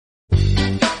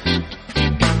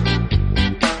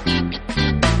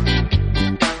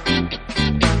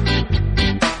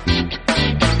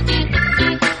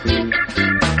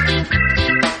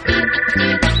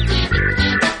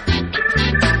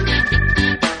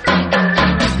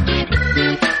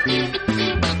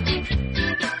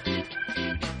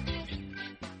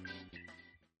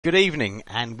good evening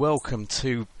and welcome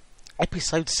to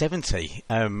episode 70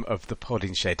 of the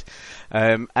Podding Shed,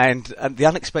 and the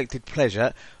unexpected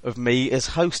pleasure of me as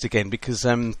host again, because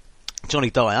Johnny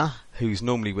Dyer, who's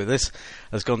normally with us,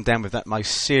 has gone down with that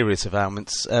most serious of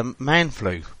ailments, man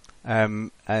flu,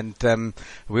 and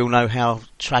we all know how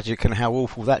tragic and how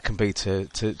awful that can be to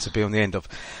be on the end of.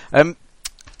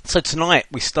 So tonight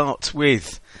we start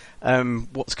with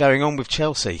what's going on with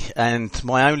Chelsea, and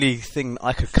my only thing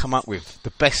I could come up with, the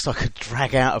best I could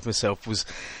drag out of myself, was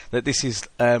that this is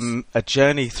a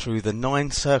journey through the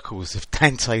 9 circles of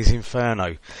Dante's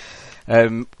Inferno.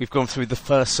 We've gone through the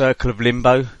first circle of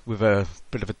Limbo with a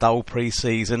bit of a dull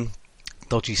pre-season,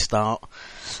 dodgy start.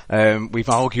 We've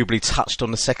arguably touched on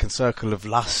the second circle of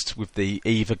Lust with the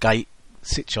Eva Gate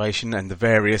situation and the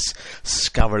various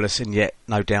scurrilous and yet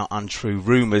no doubt untrue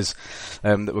rumours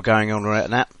that were going on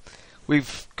around that.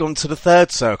 We've gone to the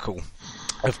third circle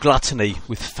of gluttony,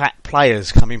 with fat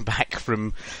players coming back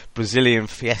from Brazilian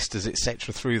fiestas,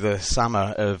 etc., through the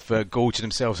summer, of gorging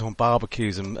themselves on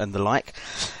barbecues and the like.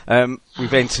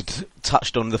 We've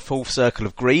touched on the fourth circle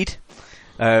of greed,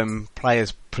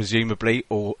 players presumably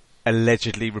or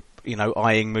allegedly,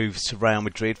 eyeing moves to Real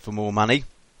Madrid for more money,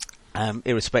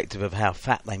 irrespective of how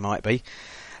fat they might be.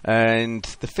 And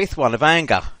the fifth one of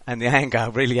anger, and the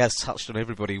anger really has touched on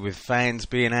everybody, with fans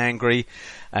being angry,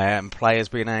 players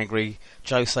being angry,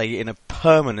 Jose in a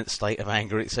permanent state of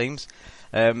anger, it seems.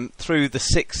 Through the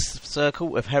sixth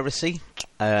circle of heresy,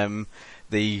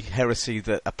 the heresy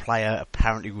that a player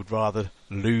apparently would rather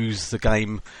lose the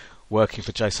game working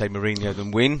for Jose Mourinho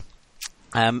than win.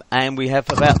 And we have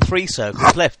about 3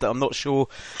 circles left that I'm not sure.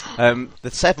 The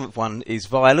seventh one is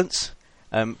violence,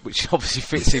 which obviously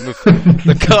fits in with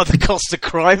the cost of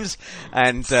crimes,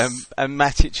 and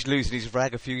Matic losing his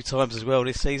rag a few times as well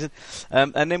this season.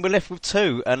 And then we're left with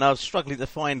 2, and I was struggling to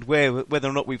find whether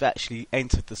or not we've actually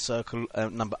entered the circle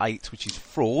number 8, which is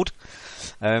fraud.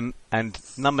 And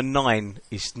number 9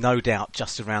 is no doubt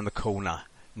just around the corner,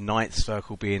 9th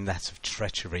circle being that of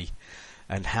treachery.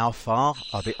 And how far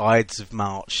are the Ides of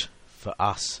March for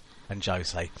us and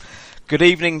Jose? Good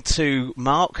evening to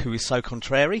Mark, who is so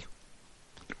contrary.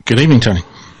 Good evening, Tony.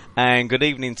 And good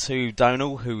evening to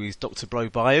Donal, who is Dr. Bro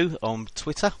Bio on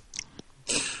Twitter.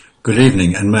 Good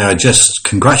evening, and may I just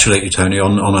congratulate you, Tony,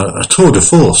 on a tour de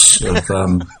force of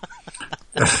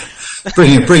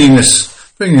bringing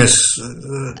us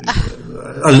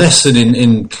a lesson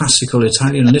in classical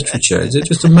Italian literature. It's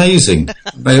just amazing.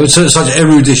 It's such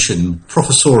erudition,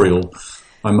 professorial.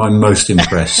 I'm most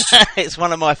impressed. It's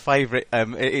one of my favourite.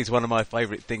 It is one of my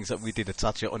favourite things that we did a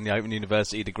touch on the Open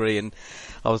University degree, and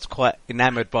I was quite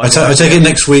enamoured by it. I take it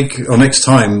next week or next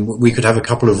time we could have a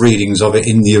couple of readings of it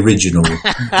in the original.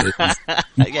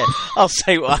 Yeah, I'll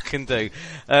see what I can do.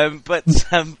 But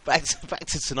back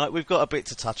to tonight, we've got a bit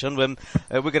to touch on. We're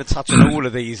going to touch on all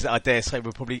of these. I dare say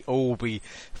we'll probably all be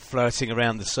flirting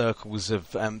around the circles of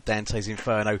Dante's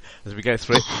Inferno as we go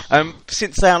through it.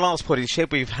 Since our last Podding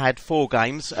Shed, we've had 4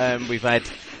 games. We've had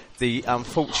the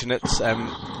unfortunate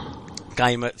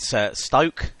game at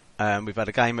Stoke, we've had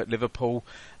a game at Liverpool,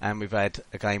 and we've had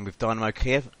a game with Dynamo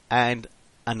Kiev, and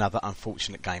another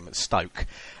unfortunate game at Stoke.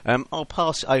 I'll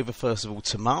pass it over first of all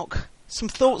to Mark. Some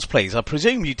thoughts, please. I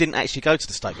presume you didn't actually go to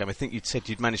the Stoke game. I think you'd said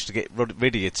you'd managed to get rid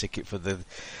of your ticket for the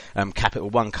Capital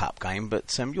One Cup game,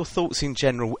 but your thoughts in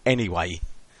general anyway.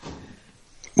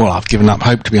 Well, I've given up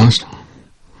hope, to be honest.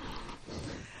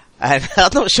 And I'm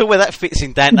not sure where that fits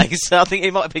in Dante's. So I think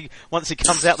it might be, once it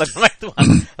comes out, the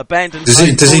one abandoned.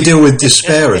 Does he deal with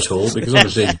despair at all? Because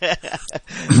obviously,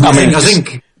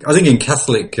 I think in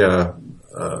Catholic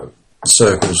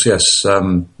circles, yes,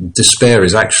 despair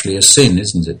is actually a sin,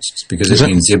 isn't it? Because it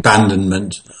means the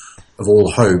abandonment of all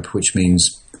hope, which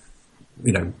means,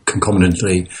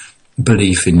 concomitantly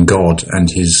belief in God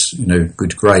and His,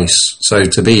 good grace. So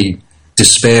to be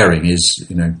despairing is,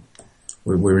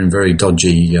 we're in very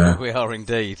dodgy... We are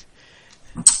indeed.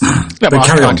 But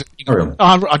carry on.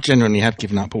 I genuinely have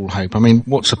given up all hope. I mean,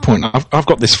 what's the point? I've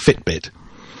got this Fitbit,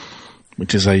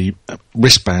 which is a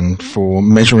wristband for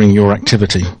measuring your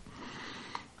activity.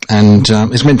 And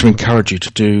it's meant to encourage you to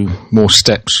do more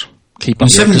steps. Keep up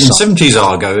your exercise. In 70s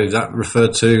argo, that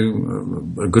referred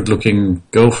to a good-looking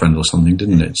girlfriend or something,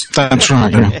 didn't it? That's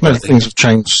right, yeah. Well, things have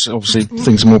changed. Obviously,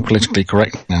 things are more politically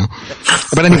correct now.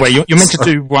 But anyway, you're meant to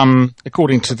do,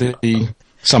 according to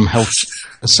some health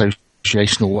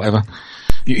association or whatever,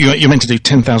 you're meant to do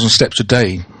 10,000 steps a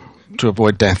day to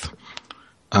avoid death.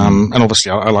 And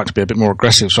obviously, I like to be a bit more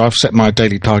aggressive, so I've set my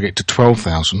daily target to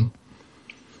 12,000.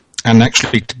 And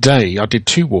actually today I did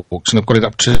 2 walks and I've got it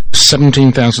up to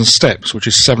 17,000 steps, which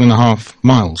is 7.5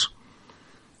 miles.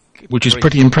 which is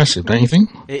pretty impressive, don't you think?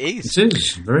 It is. It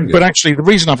is very good. But actually, the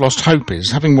reason I've lost hope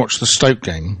is, having watched the Stoke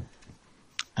game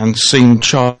and seen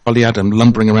Charlie Adam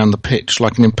lumbering around the pitch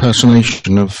like an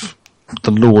impersonation of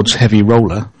the Lord's heavy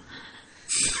roller,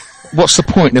 what's the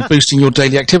point of boosting your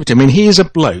daily activity? I mean, he is a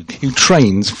bloke who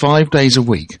trains 5 days a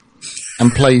week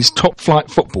and plays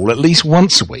top-flight football at least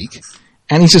once a week,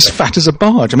 and he's as fat as a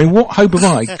barge. I mean, what hope have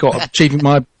I got of achieving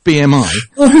my BMI?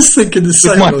 I was thinking the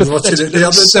same. I was watching it the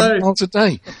other 7 miles a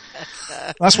day.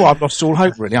 That's why I've lost all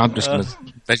hope, really. I'm just going to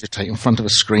vegetate in front of a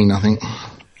screen, I think.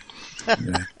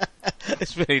 Yeah.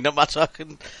 There's really not much I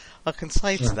can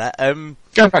say to that.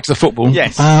 Going back to the football.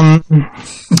 Yes. I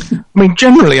mean,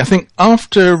 generally, I think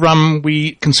after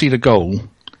we concede a goal,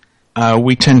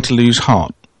 we tend to lose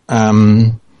heart.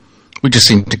 We just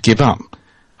seem to give up.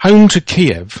 Home to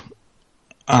Kiev,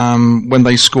 when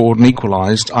they scored and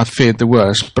equalised, I feared the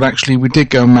worst, but actually we did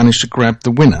go and manage to grab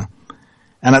the winner.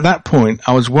 And at that point,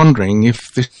 I was wondering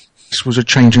if this was a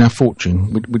change in our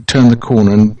fortune. We'd turned the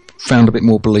corner and found a bit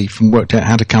more belief and worked out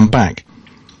how to come back.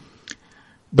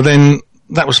 But then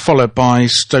that was followed by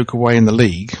Stoke away in the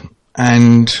league,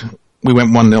 and we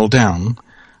went 1-0 down.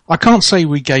 I can't say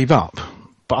we gave up,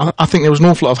 but I think there was an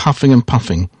awful lot of huffing and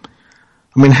puffing.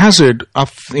 I mean, Hazard, I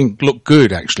think, looked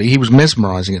good, actually. He was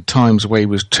mesmerising at times the way he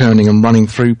was turning and running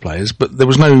through players, but there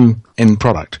was no end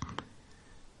product.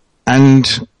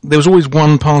 And there was always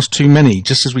one pass too many.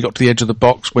 Just as we got to the edge of the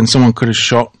box, when someone could have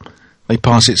shot, they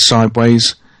pass it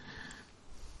sideways.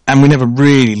 And we never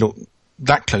really looked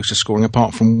that close to scoring,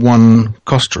 apart from one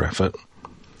Costa effort.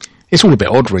 It's all a bit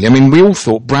odd, really. I mean, we all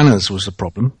thought Branners was the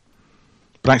problem,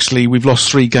 but actually we've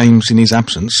lost 3 games in his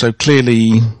absence, so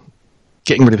clearly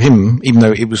getting rid of him, even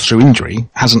though it was through injury,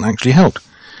 hasn't actually helped.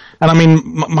 And I mean,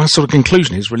 my sort of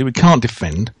conclusion is really we can't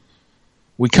defend,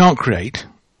 we can't create,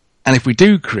 and if we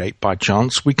do create by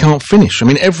chance, we can't finish. I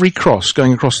mean, every cross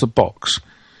going across the box,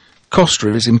 Costa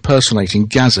is impersonating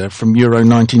Gaza from Euro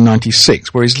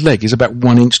 1996, where his leg is about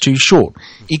 1 inch too short.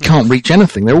 He can't reach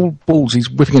anything. They're all balls he's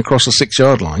whipping across the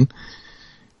 6-yard line,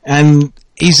 and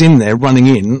he's in there running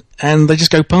in, and they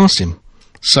just go past him.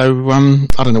 So,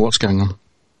 I don't know what's going on.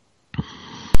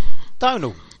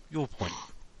 Donal, your point.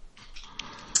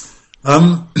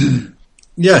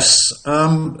 Yes.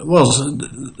 Well,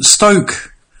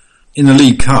 Stoke in the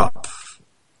League Cup,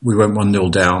 we went 1-0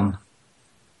 down,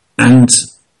 and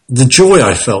the joy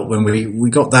I felt when we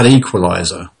got that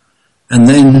equaliser, and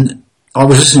then I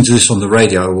was listening to this on the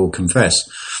radio, I will confess.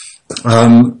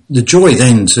 The joy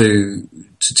then to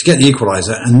get the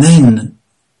equaliser, and then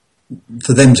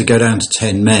for them to go down to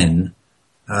 10 men,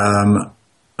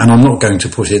 and I'm not going to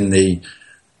put in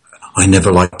I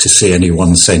never like to see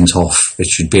anyone sent off, it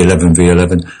should be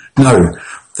 11v11. No,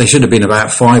 they should have been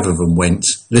about 5 of them went,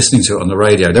 listening to it on the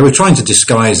radio. They were trying to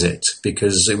disguise it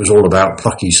because it was all about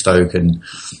plucky Stoke, and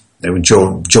they were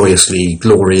joyously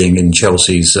glorying in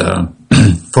Chelsea's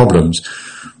problems.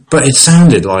 But it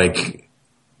sounded like,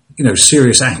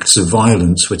 serious acts of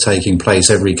violence were taking place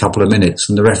every couple of minutes,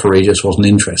 and the referee just wasn't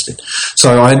interested.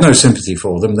 So I had no sympathy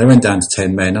for them. They went down to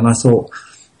 10 men, and I thought,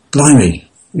 blimey,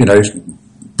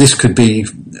 this could be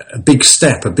a big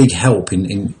step, a big help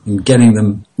in getting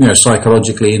them,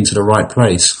 psychologically into the right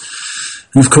place.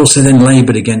 And of course, they then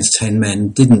laboured against 10 men,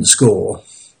 didn't score,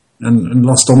 and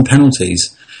lost on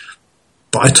penalties.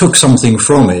 But I took something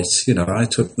from it, I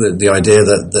took the idea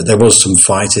that there was some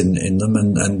fight in them,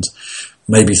 and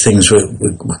maybe things were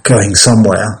going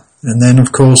somewhere. And then,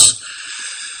 of course,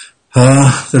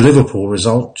 the Liverpool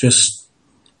result just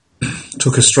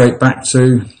took us straight back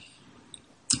to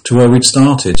where we'd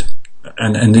started,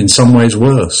 and in some ways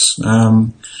worse.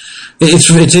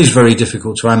 It is very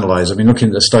difficult to analyse. I mean, looking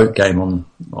at the Stoke game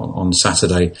on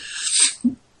Saturday,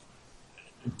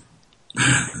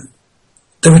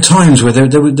 there were times where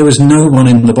there was no one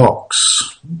in the box,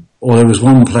 or there was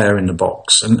one player in the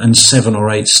box and 7 or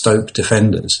 8 Stoke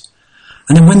defenders.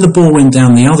 And then when the ball went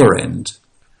down the other end,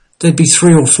 there'd be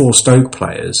 3 or 4 Stoke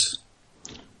players,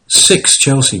 6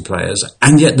 Chelsea players,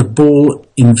 and yet the ball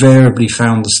invariably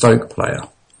found the Stoke player.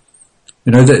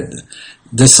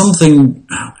 There's something,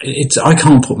 I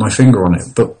can't put my finger on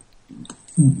it, but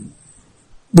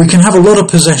we can have a lot of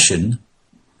possession,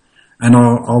 and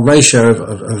our ratio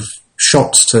of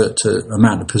shots to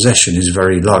amount of possession is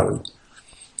very low.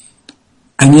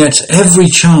 And yet every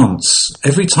time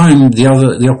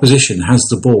the opposition has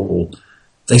the ball,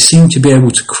 they seem to be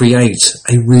able to create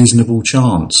a reasonable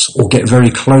chance, or get very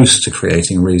close to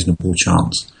creating a reasonable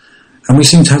chance. And we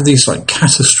seem to have these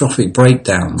catastrophic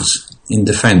breakdowns in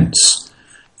defence.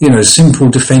 Simple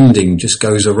defending just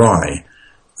goes awry.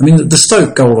 I mean, the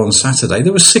Stoke goal on Saturday,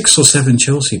 there were 6 or 7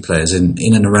 Chelsea players in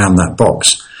and around that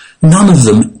box. none of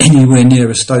them anywhere near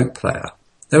a Stoke player.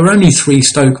 There were only 3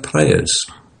 Stoke players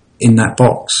in that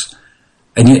box,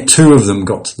 and yet 2 of them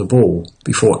got to the ball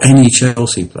before any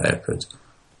Chelsea player could.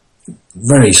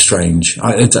 Very strange.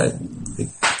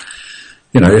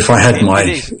 If I had my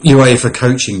UEFA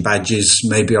coaching badges,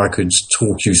 maybe I could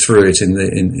talk you through it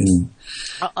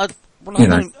I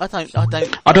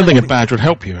don't think a badge would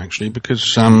help you, actually,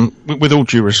 because with all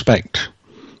due respect,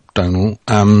 Donal,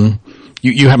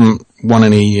 you haven't won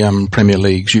any Premier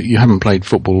Leagues. You haven't played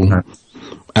football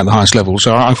at the highest level.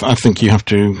 So I think you have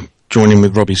to join in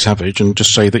with Robbie Savage and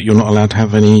just say that you're not allowed to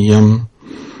have any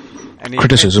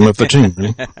criticism of the team,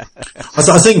 really.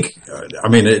 I think,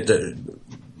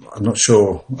 I'm not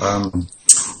sure.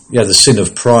 The sin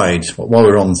of pride. While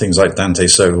we're on things like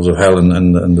Dante's Circles of Hell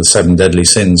and the 7 Deadly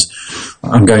Sins,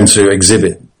 I'm going to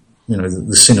exhibit,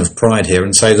 the sin of pride here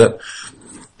and say that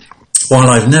while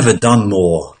I've never done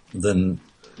more than,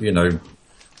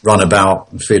 run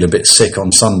about and feel a bit sick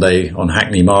on Sunday on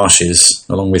Hackney Marshes,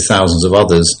 along with thousands of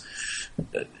others,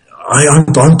 I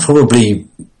could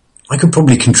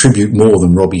probably contribute more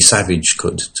than Robbie Savage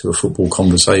could to a football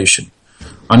conversation.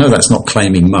 I know that's not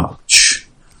claiming much,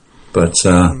 but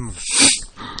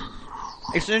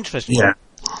it's an interesting one.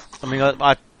 I mean,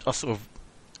 I sort of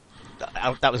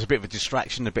that was a bit of a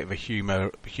distraction, a bit of a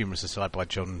humorous aside by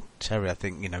John Terry. I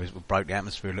think it broke the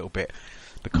atmosphere a little bit.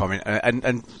 The comment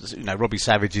and Robbie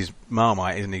Savage's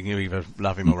Marmite, isn't he? You either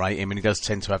love him or hate him, and he does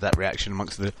tend to have that reaction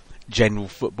amongst the general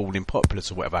footballing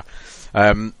populace or whatever.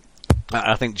 I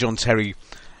think John Terry,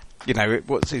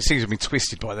 it seems to have been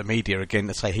twisted by the media again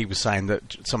to say he was saying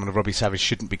that someone of Robbie Savage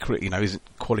shouldn't be, isn't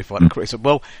qualified to criticise.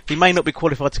 Well, he may not be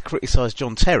qualified to criticise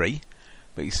John Terry,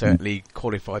 but he's certainly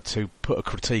qualified to put a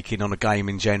critique in on a game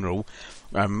in general,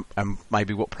 and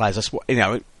maybe what players. That's what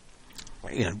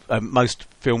most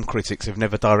film critics have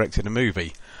never directed a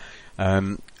movie,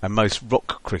 and most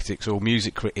rock critics or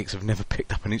music critics have never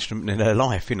picked up an instrument in their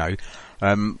life.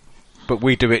 But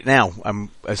we do it now,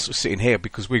 as sitting here,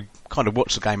 because we kind of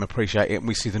watch the game, appreciate it, and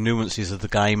we see the nuances of the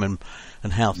game and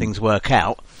how things work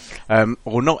out,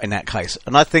 or not in that case.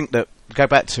 And I think that, go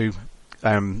back to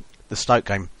the Stoke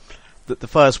game, that the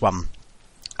first one,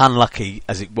 unlucky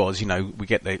as it was, we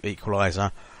get the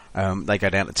equaliser, they go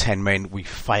down to 10 men, we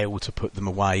fail to put them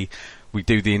away, we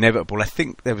do the inevitable. I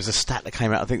think there was a stat that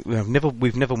came out, I think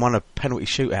we've never won a penalty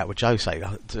shootout with Jose.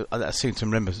 I seem to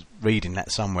remember reading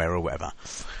that somewhere or whatever.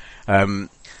 And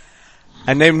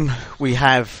then we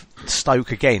have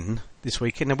Stoke again this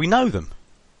weekend, and we know them.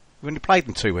 We only played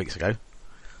them 2 weeks ago,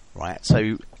 right?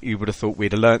 So you would have thought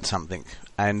we'd have learnt something,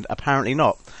 and apparently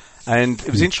not. And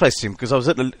it was interesting because I was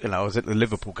at the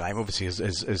Liverpool game, obviously,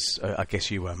 as I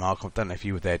guess you were, Mark. I don't know if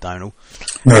you were there, Donal.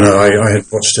 No, I had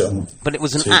watched it. But it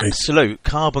was an TV. Absolute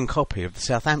carbon copy of the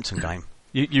Southampton game.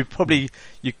 You probably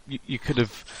could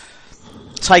have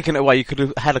taken it away. You could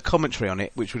have had a commentary on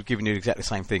it, which would have given you exactly the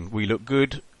same thing. We looked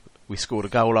good. We scored a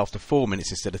goal after 4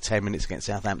 minutes instead of 10 minutes against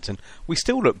Southampton. We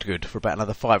still looked good for about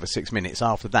another 5 or 6 minutes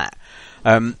after that.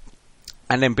 And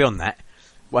then beyond that,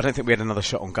 I don't think we had another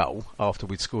shot on goal after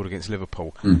we'd scored against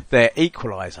Liverpool. Their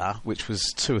equaliser, which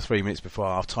was 2 or 3 minutes before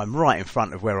half time, right in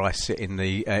front of where I sit in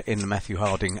the Matthew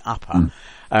Harding upper,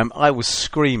 I was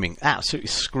screaming, absolutely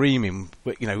screaming,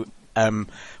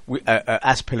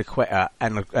 Azpilicueta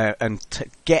and to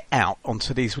get out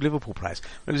onto these Liverpool players.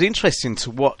 It was interesting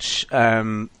to watch.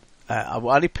 I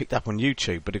only picked up on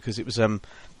YouTube, but because it was, I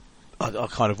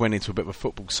kind of went into a bit of a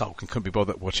football sulk and couldn't be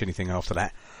bothered to watch anything after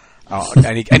that.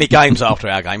 Any games after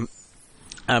our game.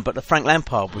 But the Frank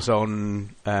Lampard was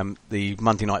on the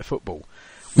Monday Night Football.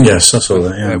 Yes, I saw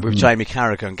that, yeah. With Jamie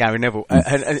Carragher and Gary Neville.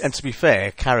 And to be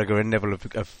fair, Carragher and Neville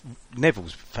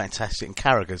Neville's fantastic, and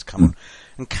Carragher's come on.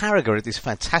 And Carragher had this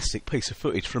fantastic piece of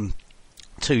footage from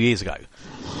 2 years ago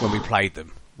when we played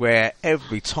them, where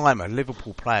every time a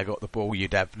Liverpool player got the ball,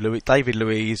 you'd have David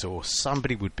Luiz or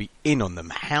somebody would be in on them,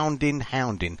 hounding,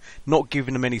 not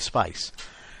giving them any space.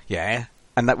 Yeah,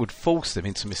 and that would force them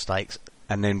into mistakes,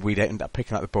 and then we'd end up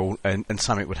picking up the ball and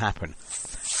something would happen.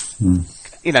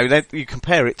 You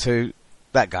compare it to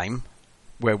that game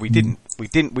where we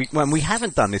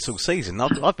haven't done this all season.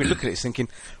 I've been looking at this thinking,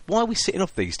 why are we sitting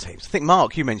off these teams? I think,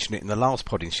 Mark, you mentioned it in the last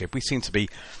podding ship. We seem to be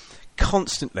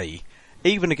constantly,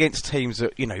 even against teams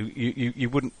that you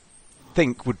wouldn't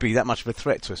think would be that much of a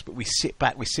threat to us, but we sit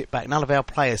back. None of our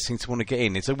players seem to want to get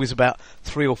in. It's always about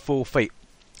 3 or 4 feet.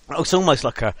 It's almost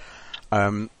like a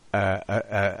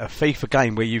FIFA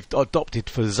game where you've adopted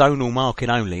for zonal marking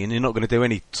only, and you're not going to do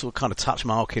any sort of kind of touch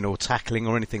marking or tackling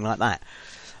or anything like that.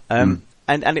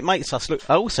 And it makes us look.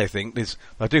 I also think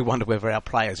I do wonder whether our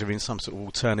players are in some sort of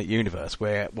alternate universe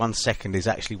where 1 second is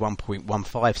actually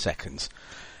 1.15 seconds,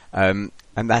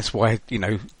 And that's why,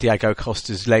 Diego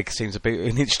Costa's leg seems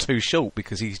an inch too short,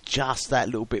 because he's just that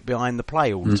little bit behind the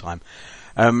play all the time.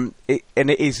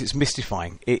 It's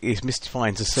mystifying. It is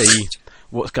mystifying to see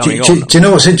what's going on. Do you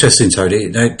know what's interesting, Tony?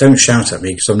 No, don't shout at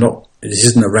me, because this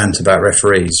isn't a rant about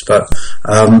referees, but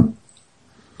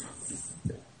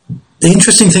the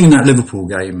interesting thing in that Liverpool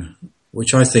game,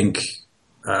 which I think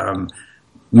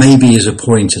maybe is a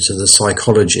pointer to the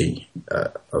psychology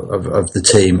of the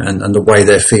team and the way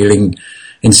they're feeling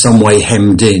in some way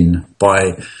hemmed in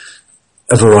by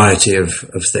a variety of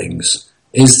things,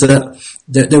 is that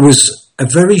there was a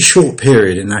very short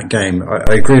period in that game.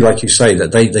 I agree, like you say,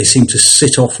 that they seem to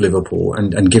sit off Liverpool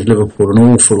and give Liverpool an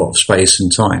awful lot of space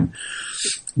and time.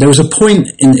 There was a point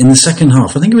in the second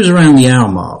half, I think it was around the hour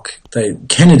mark,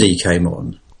 Kennedy came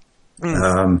on,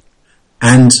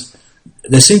 and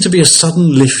there seemed to be a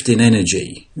sudden lift in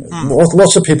energy.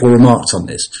 Lots of people remarked on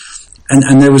this.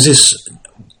 And there was this...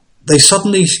 They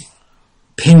suddenly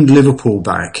pinned Liverpool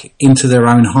back into their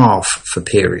own half for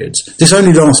periods. This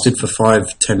only lasted for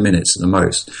 5-10 minutes at the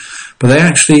most. But they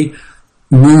actually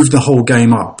moved the whole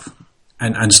game up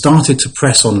and started to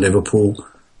press on Liverpool,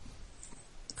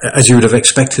 as you would have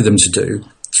expected them to do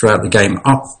throughout the game,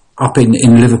 up in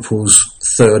Liverpool's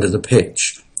third of the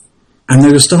pitch. And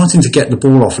they were starting to get the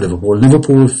ball off Liverpool.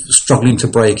 Liverpool were struggling to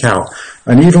break out.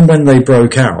 And even when they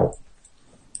broke out,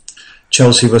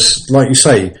 Chelsea was, like you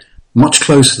say, much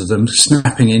closer to them,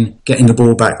 snapping in, getting the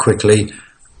ball back quickly,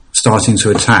 starting to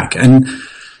attack. And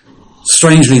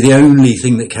strangely, the only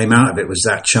thing that came out of it was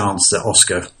that chance that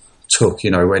Oscar took,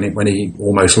 when he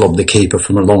almost lobbed the keeper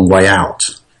from a long way out.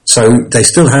 So they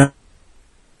still have...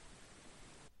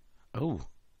 Oh.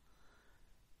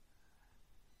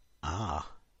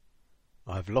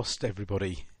 I've lost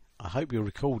everybody. I hope you're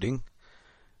recording.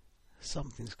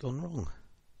 Something's gone wrong.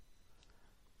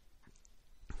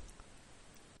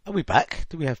 Are we back?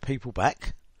 Do we have people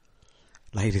back?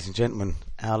 Ladies and gentlemen,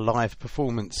 our live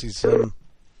performance is... as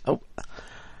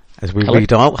we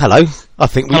redial... Hello. I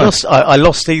think we lost... I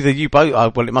lost either you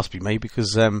both... well, it must be me,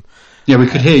 because... yeah, we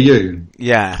could hear you.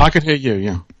 Yeah. I could hear you,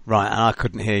 yeah. Right, and I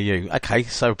couldn't hear you. Okay,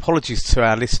 so apologies to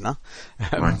our listener.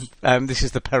 This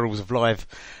is the perils of live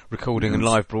recording and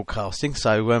live broadcasting,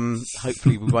 so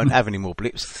hopefully we won't have any more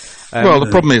blips. Well, the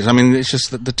problem is, it's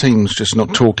just that the team's just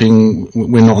not talking.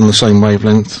 We're not on the same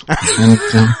wavelength. And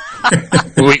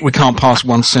we can't pass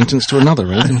one sentence to another,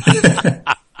 really.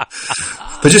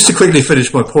 But just to quickly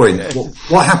finish my point,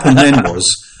 what happened then was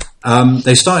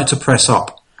they started to press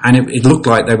up, and it looked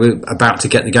like they were about to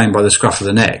get the game by the scruff of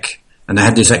the neck. And they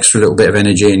had this extra little bit of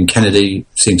energy, and Kennedy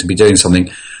seemed to be doing something.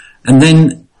 And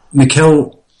then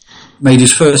Mikel made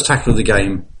his first tackle of the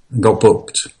game and got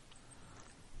booked.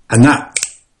 And that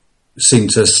seemed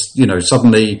to,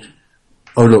 suddenly,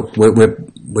 oh look,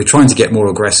 we're trying to get more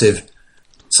aggressive.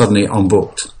 Suddenly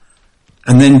unbooked.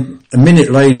 And then a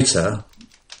minute later,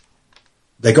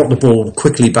 they got the ball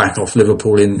quickly back off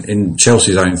Liverpool in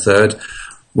Chelsea's own third.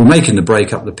 We're making the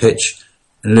break up the pitch,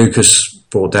 and Lucas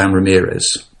brought down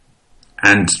Ramirez.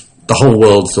 And the whole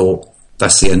world thought,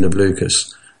 that's the end of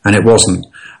Lucas. And it wasn't.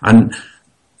 And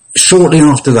shortly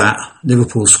after that,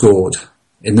 Liverpool scored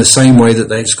in the same way that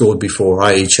they'd scored before,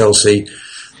 i.e. Chelsea,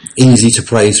 easy to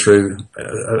play through,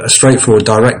 a straightforward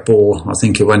direct ball. I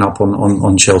think it went up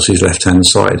on Chelsea's left-hand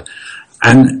side.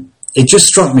 And it just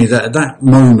struck me that at that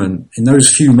moment, in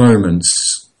those few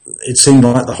moments, it seemed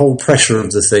like the whole pressure of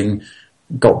the thing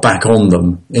got back on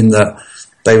them, in that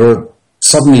they were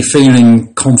suddenly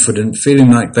feeling confident, feeling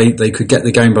like they could get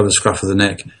the game by the scruff of the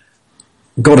neck,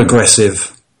 got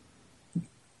aggressive,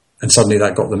 and suddenly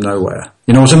that got them nowhere.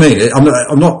 You know what I mean?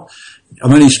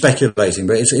 I'm only speculating,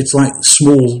 but it's like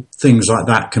small things like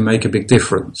that can make a big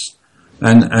difference.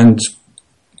 And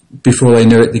before they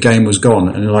knew it, the game was gone,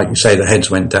 and like you say, the heads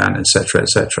went down, etc.,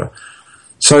 etc.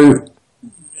 So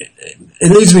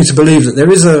it leads me to believe that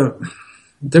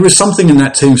there is something in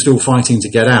that team still fighting to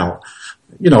get out.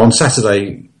 On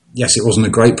Saturday, yes, it wasn't a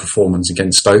great performance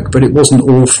against Stoke, but it wasn't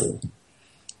awful.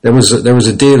 There was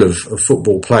a deal of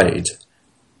football played.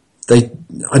 I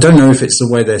don't know if it's the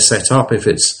way they're set up, if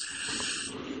it's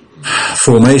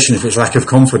formation, if it's lack of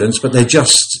confidence, but they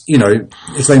just,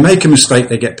 if they make a mistake,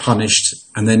 they get punished,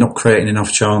 and they're not creating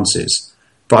enough chances.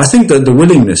 But I think that the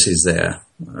willingness is there.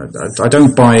 I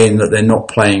don't buy in that they're not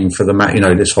playing for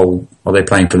the this whole, are they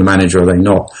playing for the manager or are they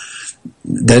not?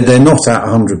 They're not at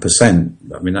 100%.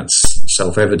 That's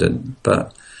self-evident.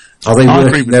 But are they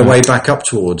working their way back up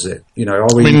towards it? Are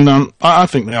we? I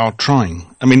think they are trying.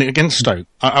 Against Stoke,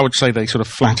 I would say they sort of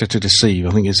flatter to deceive,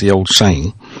 I think is the old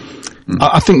saying.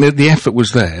 I think that the effort was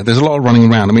there. There's a lot of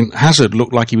running around. Hazard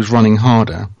looked like he was running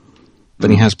harder than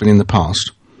he has been in the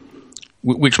past.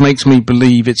 which makes me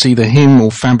believe it's either him or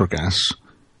Fabregas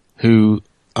who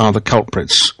are the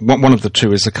culprits. One of the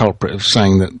two is the culprit of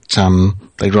saying that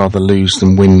they'd rather lose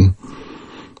than win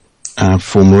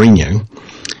for Mourinho,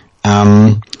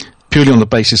 purely on the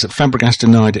basis that Fabregas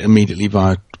denied it immediately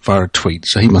via a tweet,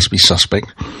 so he must be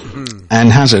suspect. Mm-hmm.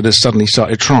 And Hazard has suddenly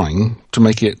started trying to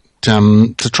make it,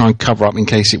 to try and cover up in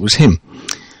case it was him.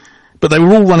 But they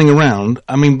were all running around.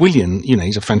 I mean, Willian,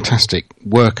 he's a fantastic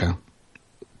worker,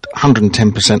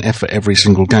 110% effort every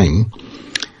single game.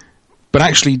 But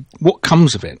actually, what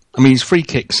comes of it? I mean, his free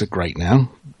kicks are great now,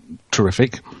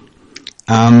 terrific.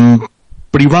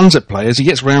 But he runs at players, he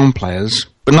gets round players,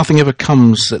 but nothing ever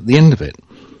comes at the end of it.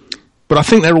 But I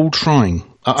think they're all trying.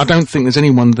 I don't think there's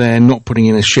anyone there not putting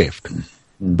in a shift.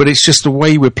 But it's just the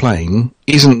way we're playing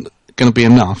isn't going to be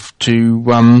enough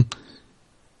to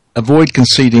avoid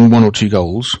conceding 1 or 2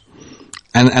 goals.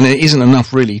 And it isn't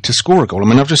enough, really, to score a goal. I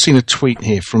mean, I've just seen a tweet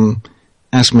here from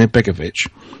Asmir Begovic,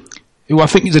 who I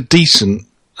think is a decent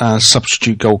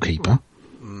substitute goalkeeper.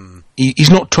 He's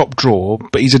not top draw,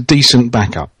 but he's a decent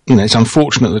backup. It's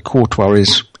unfortunate that Courtois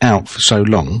is out for so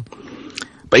long.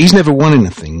 But he's never won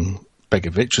anything,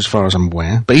 Begovic, as far as I'm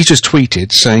aware. But he's just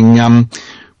tweeted saying,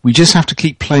 we just have to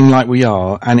keep playing like we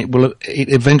are, and it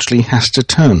eventually has to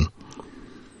turn.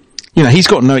 He's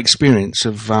got no experience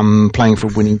of playing for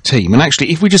a winning team. And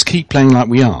actually, if we just keep playing like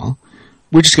we are,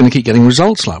 we're just going to keep getting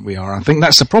results like we are. I think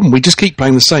that's the problem. We just keep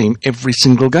playing the same every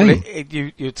single game.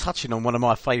 Well, you're touching on one of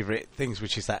my favourite things,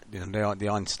 which is that the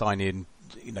Einsteinian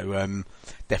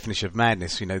definition of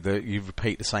madness. That you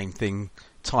repeat the same thing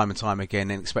time and time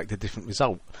again and expect a different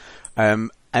result.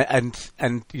 And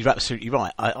you're absolutely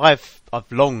right. I've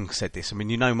long said this. I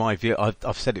mean, my view.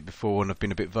 I've said it before, and I've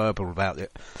been a bit verbal about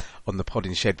it on the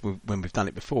Podding Shed when we've done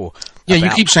it before. Yeah, you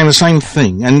keep saying the same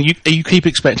thing, and you keep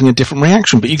expecting a different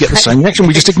reaction, but you get the same reaction.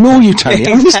 We just ignore you, Tony.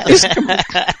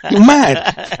 You're mad.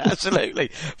 Absolutely.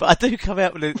 But I do come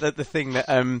out with the thing that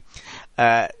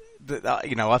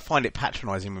I find it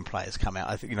patronising when players come out.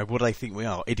 I think, what do they think we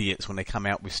are? Idiots when they come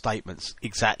out with statements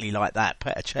exactly like that.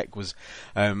 Petr Cech was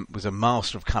a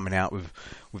master of coming out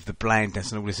with the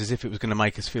blandness and all this as if it was going to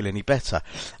make us feel any better.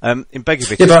 In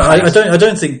Begovic, but I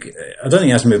don't think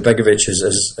Asmir Begovic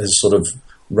has sort of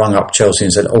rung up Chelsea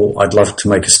and said, "Oh, I'd love to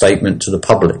make a statement to the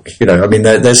public." I mean,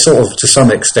 they're sort of, to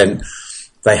some extent,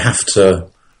 they have to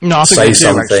say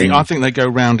something. Actually. I think they go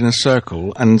round in a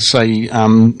circle and say.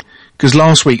 Because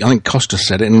last week, I think Costa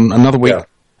said it, and another week,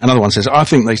 another one says, I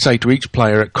think they say to each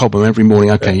player at Cobham every morning,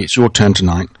 okay, it's your turn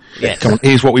tonight. Yes. Come on,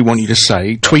 here's what we want you to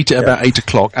say. Tweet it about 8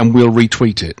 o'clock, and we'll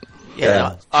retweet it.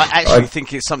 Yeah, I actually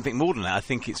think it's something more than that. I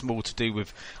think it's more to do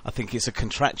with, I think it's a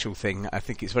contractual thing. I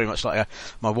think it's very much like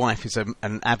my wife is an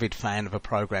avid fan of a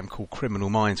program called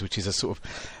Criminal Minds, which is a sort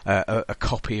of a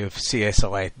copy of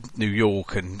CSI New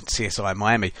York and CSI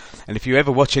Miami. And if you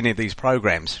ever watch any of these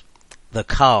programs, the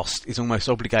cast is almost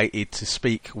obligated to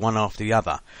speak one after the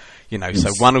other. So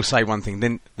one will say one thing,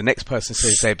 then the next person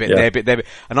says their bit, their bit.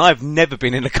 And I've never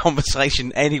been in a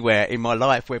conversation anywhere in my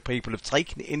life where people have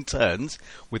taken it in turns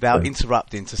without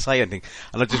interrupting to say anything.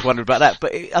 And I just wondered about that.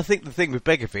 But I think the thing with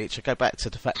Begovic, I go back to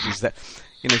the fact is that,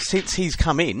 since he's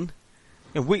come in,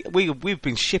 we've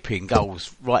been shipping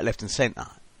goals right, left and centre.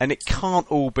 And it can't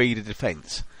all be the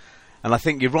defence. And I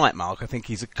think you're right, Mark. I think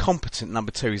he's a competent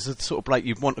number 2. He's the sort of bloke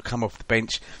you'd want to come off the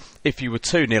bench if you were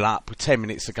 2-0 up with 10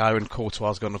 minutes to go and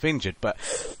Courtois gone off injured. But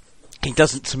he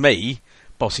doesn't, to me,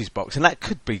 boss his box. And that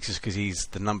could be just because he's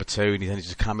the number 2 and he's only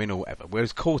just come in or whatever.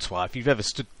 Whereas Courtois, if you've ever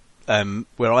stood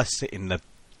where I sit in the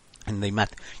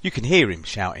mat, you can hear him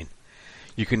shouting.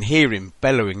 You can hear him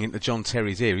bellowing into John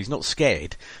Terry's ear. He's not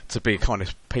scared to be a kind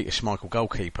of Peter Schmeichel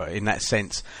goalkeeper in that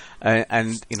sense.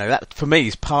 And that, for me,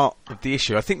 is part of the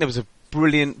issue. I think there was a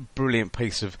brilliant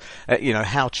piece of,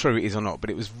 how true it is or not, but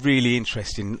it was really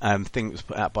interesting thing that was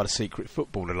put out by the Secret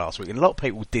Footballer last week. And a lot of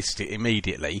people dissed it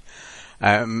immediately.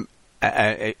 Because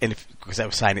they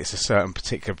were saying it's a certain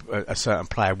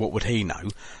player, what would he know?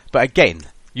 But again,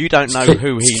 you don't know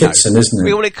who he knows. Isn't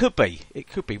it? Well, it could be.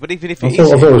 But even if I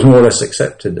thought it was more or less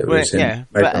accepted that it was him. Yeah,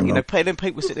 but then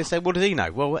people sit there and say, "What does he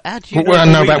know?" Well, how do you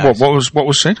know about what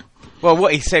was said? Well,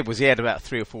 what he said was he had about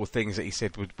 3 or 4 things that he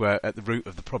said were at the root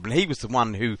of the problem. He was the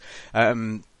one who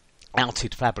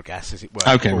outed Fabregas, as it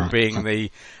were, being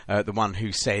the one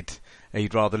who said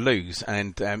he'd rather lose.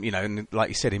 And, and like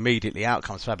you said, immediately out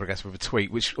comes Fabregas with a tweet,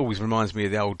 which always reminds me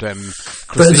of the old... but at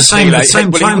the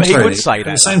same time, he would say that.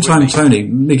 At the same time, Tony,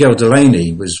 Miguel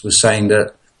Delaney was saying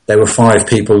that there were 5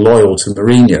 people loyal to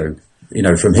Mourinho,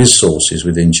 from his sources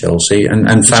within Chelsea, and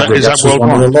Fabregas was one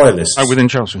of the loyalists. Oh, within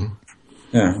Chelsea.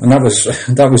 Yeah, and that was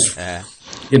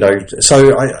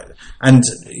so And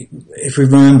if we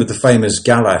remember the famous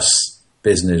Gallas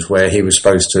business, where he was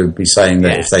supposed to be saying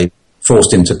that if they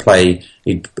forced him to play,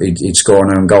 he'd score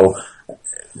an own goal.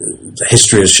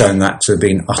 History has shown that to have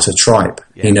been utter tripe.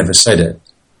 Yeah. He never said it,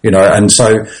 and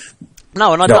so.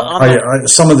 No, and I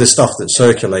some of the stuff that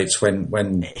circulates when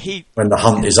the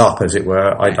hunt is up, as it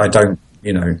were, I don't.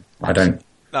 No,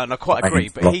 I quite agree.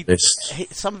 But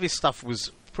some of his stuff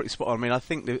was pretty spot on. I mean, I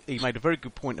think that he made a very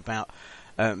good point about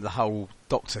the whole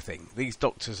doctor thing. These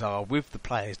doctors are with the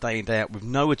players day in, day out with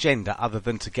no agenda other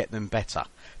than to get them better,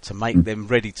 to make them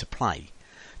ready to play.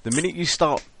 The minute you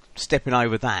start stepping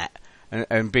over that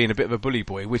and being a bit of a bully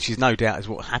boy, which is no doubt is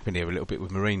what happened here a little bit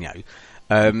with Mourinho,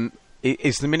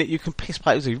 is the minute you can piss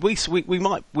players. We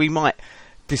might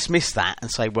dismiss that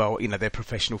and say, well, they're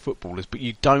professional footballers, but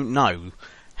you don't know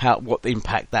what the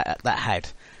impact that had.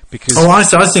 Because I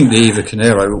think the Eva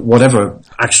Carneiro, whatever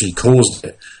actually caused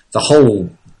it,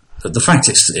 the fact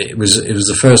it was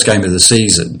the first game of the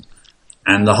season,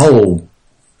 and the whole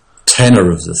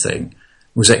tenor of the thing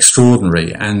was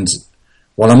extraordinary. And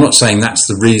while I'm not saying that's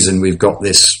the reason we've got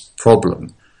this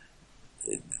problem,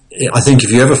 I think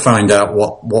if you ever find out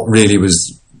what really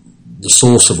was the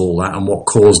source of all that and what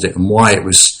caused it and why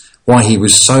he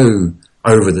was so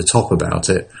over the top about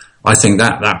it, I think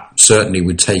that certainly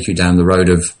would take you down the road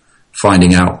of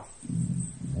finding out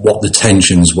what the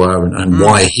tensions were and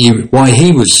why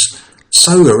he was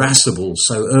so irascible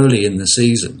so early in the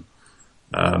season.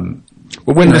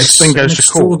 Well, when this thing goes to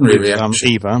court with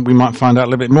Eva, we might find out a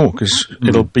little bit more, because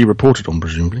it'll be reported on,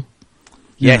 presumably.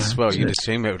 Yes, well, you'd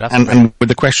assume it would have to be. And with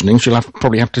the questioning, she'll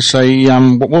probably have to say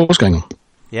what was going on.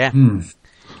 Yeah. I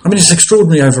mean, it's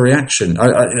extraordinary overreaction.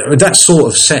 That sort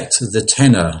of set the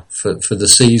tenor for the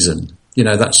season.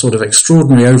 That sort of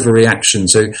extraordinary overreaction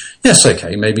to, yes,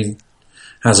 okay, maybe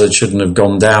Hazard shouldn't have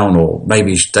gone down, or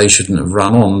maybe they shouldn't have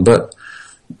run on, but,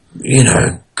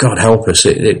 God help us,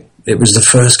 it was the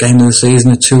first game of the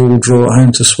season, a 2-2 draw at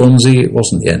home to Swansea. It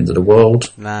wasn't the end of the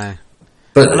world. No.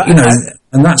 But,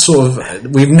 and that sort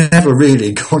of, we've never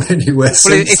really gone anywhere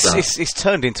since that. It's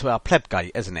turned into our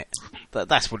plebgate, hasn't it?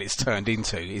 That's what it's turned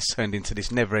into. It's turned into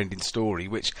this never-ending story,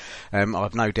 which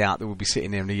I've no doubt that we'll be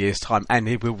sitting there in a year's time, and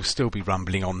it will still be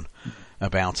rumbling on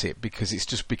about it, because it's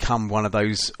just become one of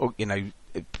those,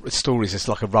 stories. It's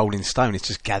like a rolling stone. It's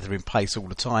just gathering pace all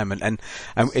the time, and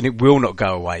it will not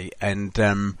go away. And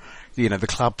the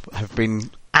club have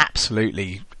been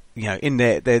absolutely, in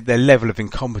their level of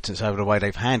incompetence over the way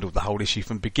they've handled the whole issue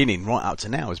from beginning right up to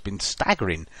now has been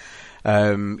staggering. They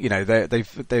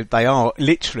are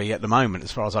literally at the moment,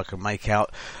 as far as I can make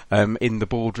out, in the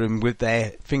boardroom with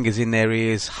their fingers in their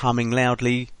ears, humming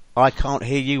loudly, "I can't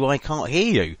hear you, I can't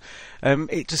hear you."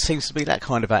 It just seems to be that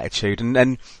kind of attitude,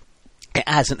 and it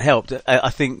hasn't helped. I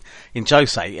think in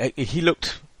Jose, he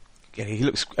looks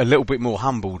a little bit more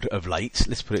humbled of late.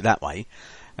 Let's put it that way.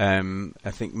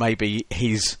 I think maybe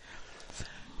he's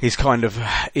kind of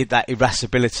that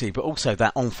irascibility, but also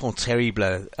that enfant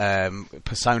terrible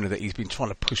persona that he's been trying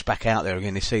to push back out there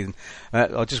again this season.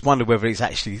 I just wonder whether he's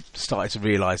actually started to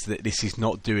realise that this is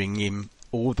not doing him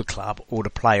or the club or the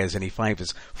players any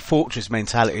favours. Fortress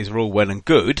mentalities are all well and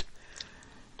good,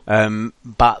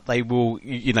 but they will,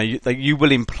 you will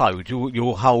implode.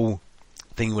 Your whole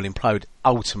thing will implode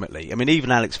ultimately. I mean,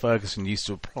 even Alex Ferguson used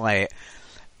to apply it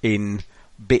in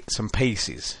bits and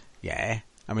pieces. Yeah,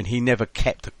 I mean, he never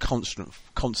kept a constant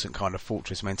kind of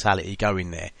fortress mentality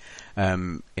going there.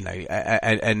 And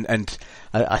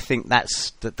I think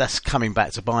that's coming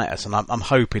back to bite us, and I'm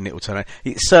hoping it will turn out.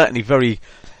 It's certainly very.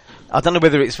 I don't know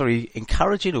whether it's very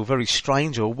encouraging or very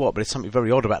strange or what, but it's something very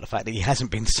odd about the fact that he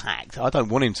hasn't been sacked. I don't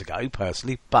want him to go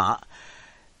personally, but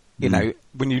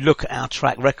when you look at our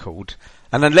track record,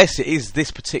 and unless it is this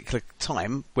particular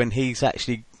time when he's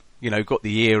actually, got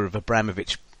the ear of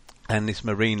Abramovich and this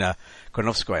Marina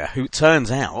Granovskaya, who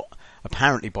turns out,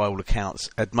 apparently by all accounts,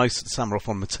 had most of the summer off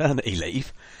on maternity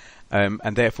leave,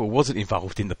 and therefore wasn't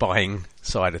involved in the buying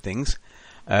side of things.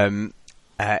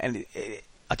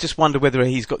 I just wonder whether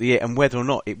he's got the ear, and whether or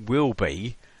not it will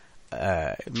be,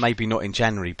 maybe not in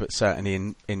January, but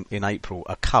certainly in April,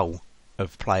 a cull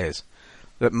of players.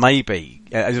 That maybe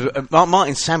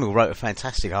Martin Samuel wrote a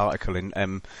fantastic article,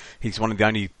 and he's one of the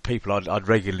only people I'd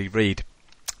regularly read,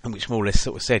 which more or less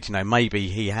sort of said, maybe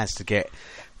he has to get,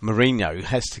 Mourinho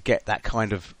has to get that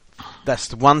kind of, that's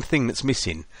the one thing that's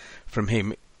missing from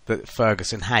him that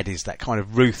Ferguson had, is that kind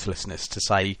of ruthlessness to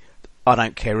say, I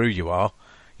don't care who you are,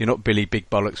 you're not Billy Big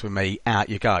Bollocks with me, out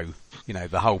you go.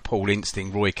 The whole Paul Ince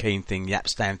thing, Roy Keane thing, Jaap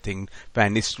Stam thing,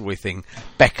 Van Nistelrooy thing,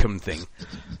 Beckham thing.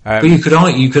 But you could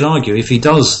argue if he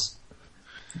does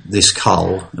this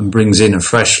cull and brings in a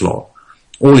fresh lot,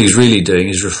 all he's really doing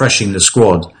is refreshing the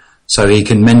squad so he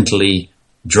can mentally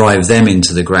drive them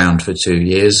into the ground for 2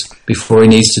 years before he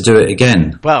needs to do it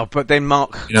again. Well, but then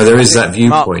Mark... there is that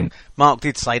viewpoint. Mark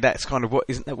did say that's kind of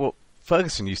isn't that what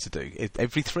Ferguson used to do?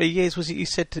 Every 3 years, was it you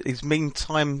said, his mean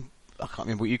time... I can't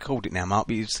remember what you called it now, Mark,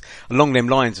 but it was along them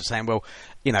lines of saying, well,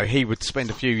 he would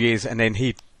spend a few years and then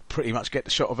he'd pretty much get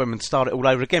the shot of them and start it all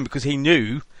over again, because he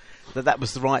knew that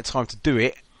was the right time to do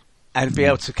it and be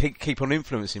able to keep on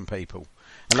influencing people.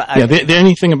 And the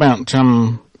only thing about...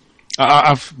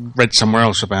 I've read somewhere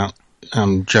else about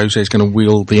Jose's going to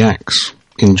wield the axe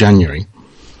in January,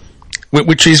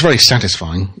 which is very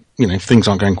satisfying. If things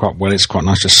aren't going quite well, it's quite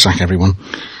nice to sack everyone.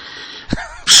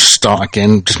 Start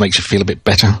again, just makes you feel a bit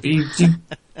better.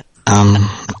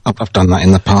 I've done that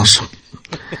in the past.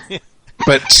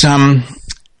 But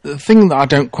the thing that I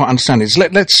don't quite understand is,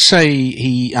 let's say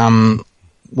he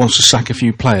wants to sack a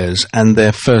few players and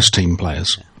they're first-team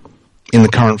players in the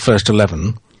current first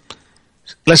 11.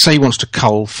 Let's say he wants to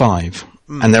cull 5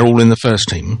 and they're all in the first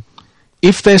team.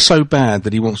 If they're so bad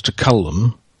that he wants to cull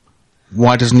them,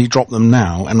 why doesn't he drop them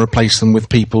now and replace them with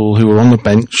people who are on the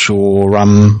bench or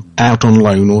out on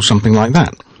loan or something like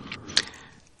that?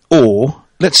 Or,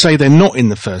 let's say they're not in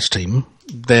the first team,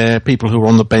 they're people who are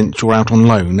on the bench or out on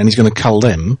loan, and he's going to cull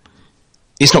them.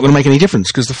 It's not going to make any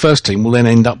difference, because the first team will then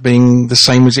end up being the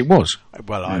same as it was.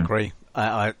 Well, I agree.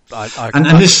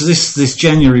 This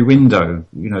January window,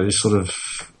 this sort of...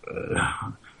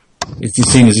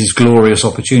 it's seen as his glorious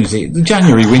opportunity. The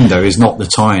January window is not the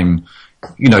time...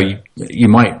 you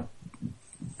might,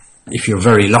 if you're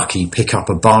very lucky, pick up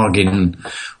a bargain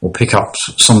or pick up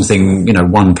something,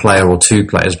 one player or two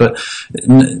players. But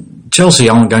Chelsea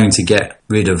aren't going to get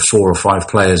rid of 4 or 5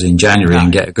 players in January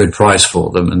and get a good price for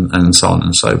them and so on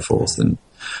and so forth. And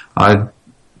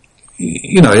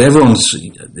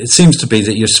it seems to be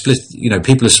that you're split,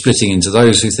 people are splitting into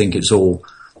those who think it's all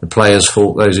the players'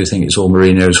 fault, those who think it's all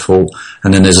Mourinho's fault,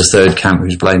 and then there's a third camp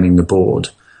who's blaming the board.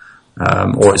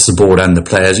 Or it's the board and the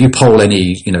players. You poll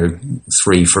any,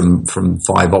 3 from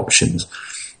 5 options.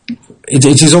 It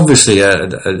is obviously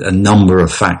a number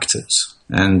of factors,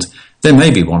 and there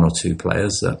may be 1 or 2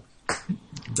 players that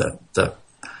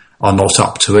are not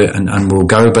up to it and will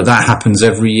go, but that happens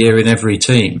every year in every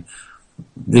team.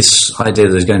 This idea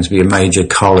that there's going to be a major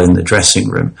cull in the dressing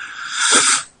room,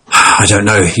 I don't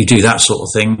know. You do that sort of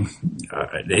thing.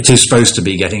 It is supposed to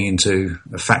be getting into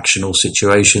a factional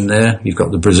situation there. You've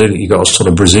got you've got a sort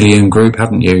of Brazilian group,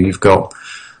 haven't you? You've got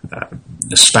a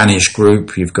Spanish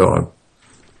group. You've got,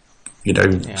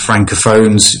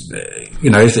 Francophones.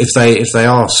 If they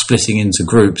are splitting into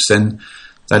groups, then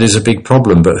that is a big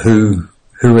problem. But who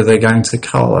are they going to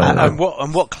cull? And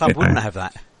what club wouldn't have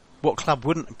that? What club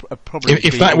wouldn't probably?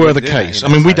 If that were the case,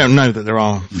 we don't know that there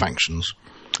are factions.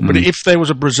 But if there was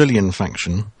a Brazilian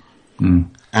faction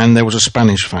and there was a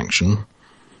Spanish faction,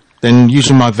 then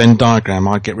using my Venn diagram,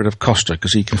 I'd get rid of Costa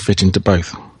because he can fit into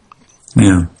both.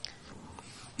 Yeah.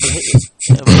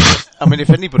 If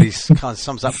anybody's kind of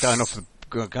sums up going off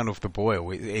the boil,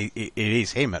 it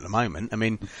is him at the moment.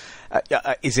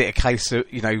 Is it a case of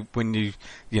when we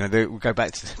go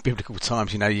back to the biblical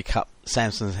times, you cut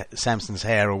Samson's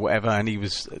hair or whatever, and he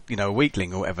was a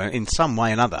weakling or whatever. In some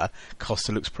way or another,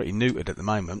 Costa looks pretty neutered at the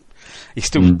moment. He's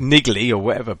still niggly or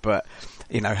whatever, but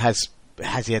has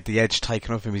he had the edge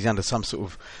taken off him? He's under some sort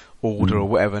of order or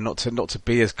whatever, not to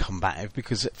be as combative,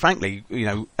 because frankly,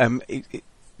 I can't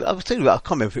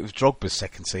remember if it was Drogba's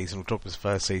second season or Drogba's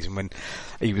first season when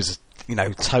he was,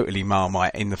 totally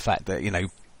Marmite in the fact that,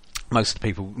 most of the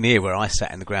people near where I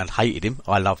sat in the ground hated him.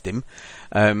 I loved him.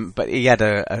 But he had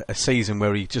a season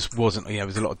where he just wasn't, there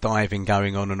was a lot of diving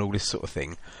going on and all this sort of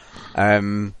thing.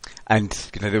 And,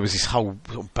 there was this whole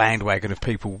sort of bandwagon of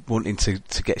people wanting to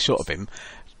get shot of him.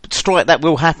 That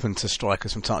will happen to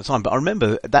strikers from time to time. But I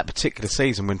remember that particular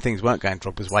season when things weren't going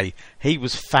Drogba's way, he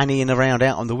was fannying around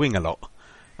out on the wing a lot.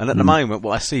 And at the moment,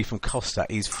 what I see from Costa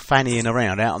is fannying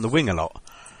around out on the wing a lot.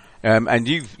 And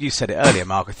you said it earlier,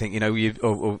 Mark. I think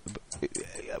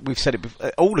we've said it before,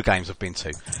 all the games I've been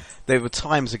to. There were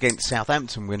times against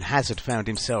Southampton when Hazard found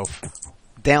himself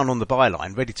down on the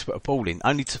byline, ready to put a ball in,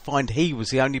 only to find he was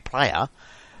the only player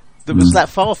that was that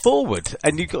far forward.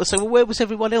 And you've got to say, well, where was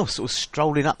everyone else sort of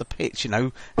strolling up the pitch? It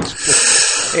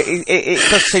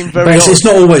does seem very. But it's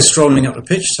not always strolling up the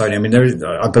pitch, Tony.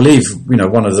 I believe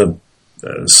one of the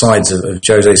sides of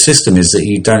Jose's system is that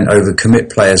you don't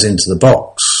overcommit players into the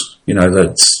box.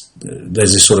 That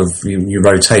there's this sort of you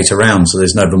rotate around, so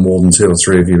there's never more than 2 or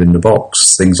 3 of you in the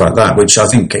box, things like that, which I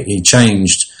think he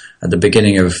changed at the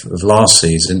beginning of last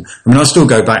season. I still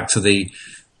go back to the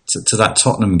to that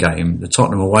Tottenham game, the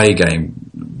Tottenham away game,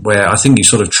 where I think you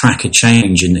sort of track a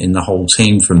change in the whole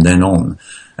team from then on.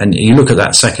 And you look at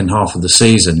that second half of the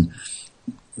season,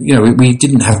 you know, we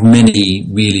didn't have many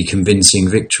really convincing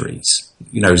victories.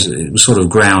 You know, it was sort of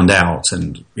ground out,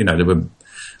 and, you know,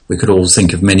 we could all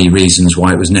think of many reasons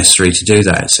why it was necessary to do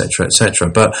that, etc., etc.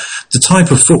 But the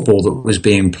type of football that was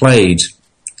being played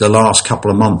the last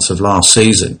couple of months of last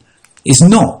season is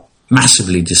not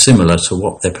massively dissimilar to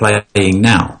what they're playing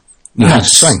now. You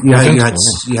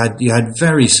had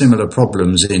very similar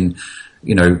problems in,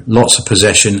 you know, lots of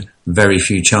possession, very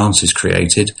few chances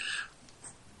created.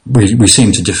 We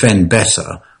seem to defend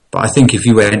better, but I think if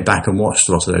you went back and watched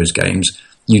a lot of those games,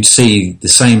 you'd see the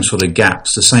same sort of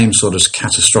gaps, the same sort of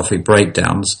catastrophic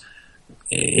breakdowns.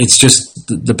 It's just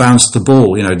the bounce of the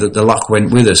ball, you know, the luck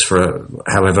went with us for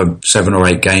however 7 or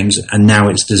 8 games, and now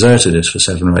it's deserted us for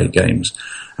 7 or 8 games.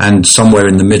 And somewhere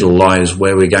in the middle lies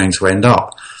where we're going to end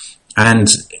up. And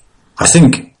I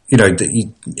think, you know,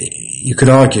 that you could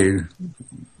argue,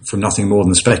 from nothing more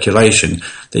than speculation,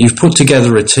 that you've put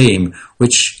together a team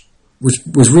which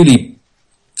was really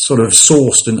sort of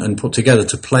sourced and put together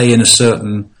to play in a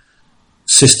certain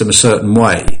system, a certain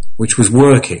way, which was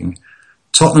working.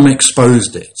 Tottenham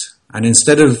exposed it, and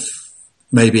instead of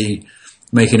maybe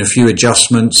making a few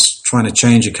adjustments, trying to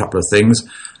change a couple of things,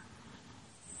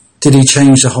 did he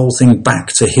change the whole thing back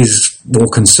to his more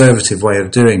conservative way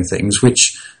of doing things,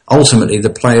 which ultimately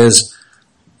the players,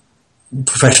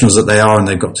 professionals that they are, and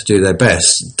they've got to do their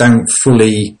best, don't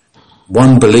fully,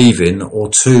 1, believe in, or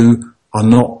 2, are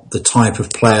not the type of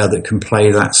player that can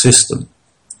play that system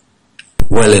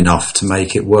well enough to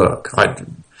make it work.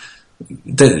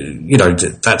 You know,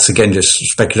 that's again just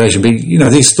speculation, but, you know,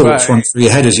 these thoughts run through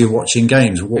your head as you're watching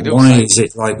games. Why is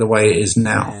it like the way it is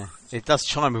now? Yeah. It does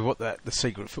chime with what the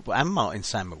Secret Football and Martin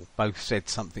Samuel both said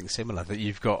something similar, that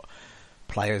you've got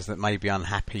players that may be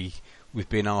unhappy with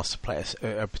being asked to play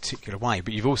a particular way,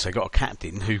 but you've also got a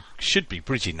captain who should be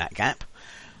bridging that gap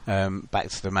back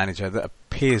to the manager that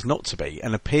appears not to be,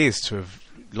 and appears to have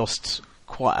lost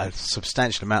quite a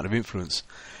substantial amount of influence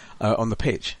on the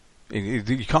pitch. You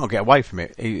can't get away from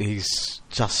it. He's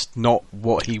just not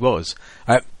what he was.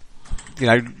 You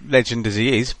know, legend as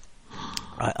he is,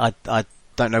 I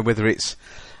don't know whether it's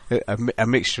a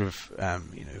mixture of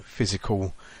you know,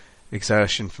 physical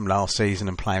exertion from last season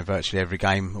and playing virtually every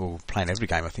game, or playing every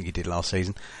game I think he did last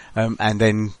season, and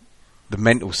then the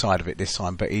mental side of it this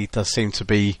time. But he does seem to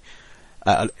be,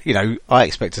 you know, I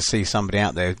expect to see somebody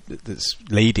out there that's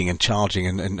leading and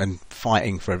charging and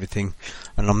fighting for everything,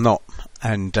 and I'm not.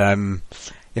 And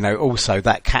you know, also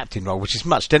that captain role, which is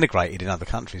much denigrated in other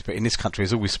countries, but in this country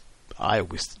I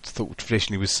always thought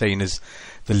traditionally was seen as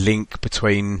the link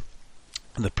between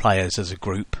the players as a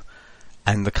group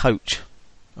and the coach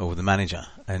or the manager.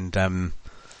 And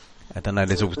I don't know,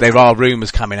 there are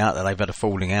rumours coming out that they've had a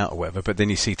falling out or whatever, but then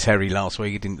you see Terry last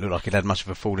week, he didn't look like he'd had much of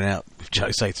a falling out with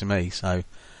Jose to me. So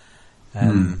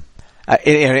and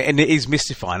it is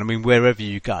mystifying. I mean, wherever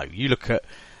you go, you look at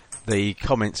the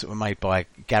comments that were made by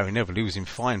Gary Neville, who was in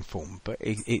fine form, but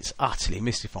it's utterly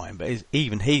mystifying. But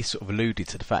even he sort of alluded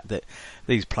to the fact that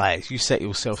these players, you set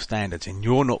yourself standards and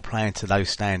you're not playing to those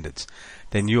standards,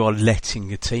 then you are letting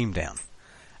your team down.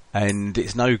 And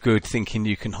it's no good thinking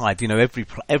you can hide. You know,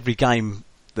 every game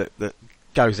that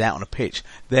goes out on a pitch,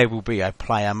 there will be a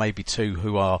player, maybe 2,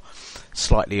 who are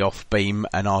slightly off beam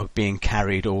and are being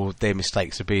carried, or their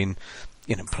mistakes are being,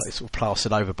 you know, sort of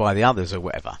plastered over by the others or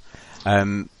whatever.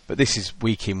 But this is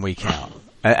week in, week out,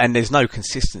 and there's no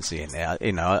consistency in there.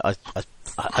 You know, I'm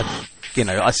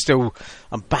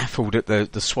baffled at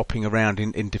the swapping around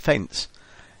in defence.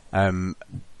 Yeah,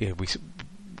 we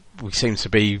seem to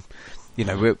be, you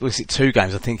know, was it 2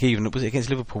 games? I think even was it against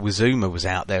Liverpool? Zuma was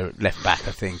out there at left back,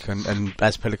 I think, and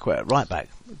Azpilicueta at right back.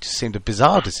 It just seemed a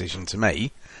bizarre decision to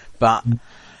me, but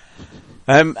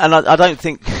and I don't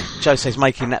think Jose's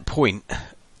making that point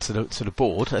to the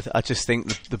board. I just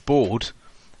think the board,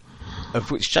 of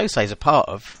which Jose is a part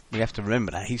of, we have to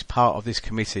remember that he's part of this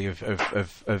committee of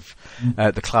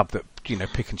the club that, you know,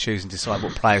 pick and choose and decide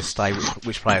what players stay,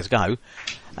 which players go,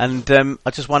 and I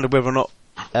just wonder whether or not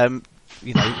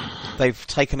you know, they've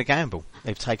taken a gamble.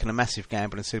 They've taken a massive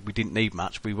gamble and said we didn't need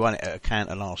much. We won it at a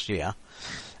counter last year,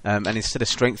 and instead of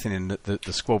strengthening the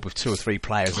squad with 2 or 3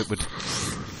 players that would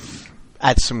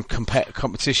add some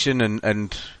competition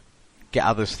and get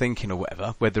others thinking or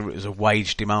whatever, whether it was a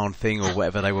wage demand thing or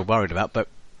whatever they were worried about, but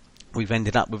we've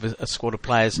ended up with a squad of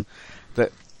players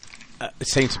that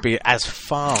seem to be as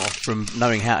far from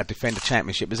knowing how to defend a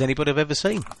championship as anybody I've ever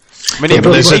seen. I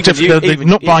mean,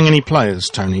 not buying any players,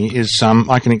 Tony, is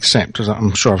I can accept, as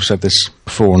I'm sure I've said this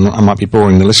before, and I might be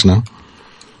boring the listener,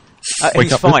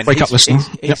 He's fine. Wake up, listener.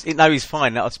 No, he's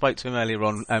fine. I spoke to him earlier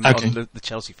on the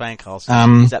Chelsea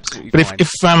Fancast. He's absolutely but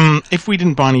fine. If we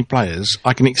didn't buy any players,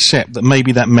 I can accept that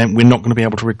maybe that meant we're not going to be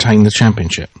able to retain the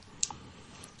Championship.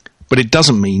 But it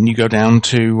doesn't mean you go down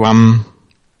to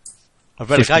a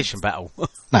relegation battle.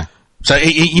 No. So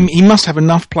he must have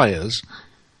enough players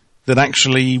that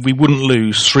actually we wouldn't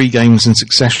lose 3 games in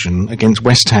succession against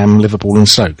West Ham, Liverpool, and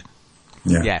Stoke.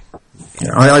 Yeah.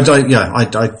 I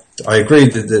agree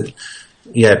that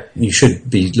you should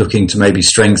be looking to maybe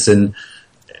strengthen.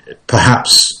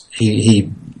 Perhaps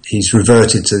he's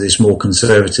reverted to this more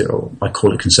conservative, or I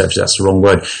call it conservative, that's the wrong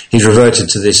word. He's reverted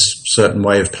to this certain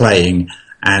way of playing,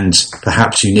 and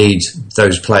perhaps you need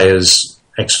those players,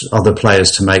 other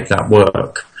players, to make that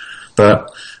work.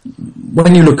 But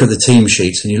when you look at the team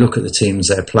sheets and you look at the teams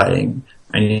they're playing,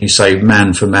 and you say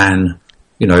man for man,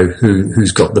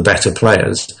 who's got the better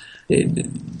players,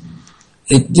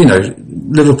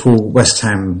 Liverpool, West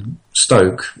Ham,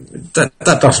 Stoke,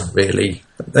 that doesn't really,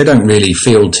 they don't really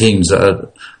field teams that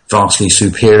are vastly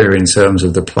superior in terms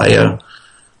of the player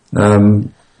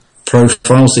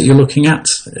profiles that you're looking at.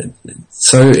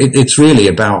 So it's really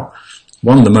about,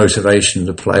 1, the motivation of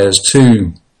the players,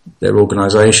 2, their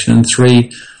organisation, and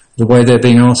 3, the way they're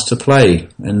being asked to play.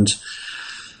 And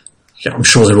I'm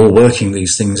sure they're all working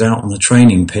these things out on the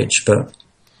training pitch, but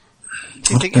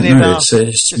do you think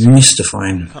it's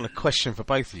mystifying. Kind of question for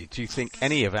both of you. Do you think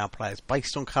any of our players,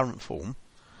 based on current form,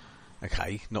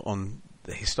 okay, not on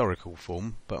the historical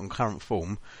form, but on current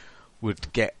form,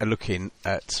 would get a look in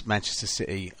at Manchester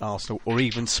City, Arsenal, or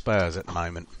even Spurs at the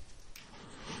moment?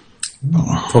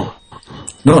 Not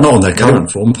on their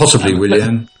current form, possibly,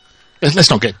 William.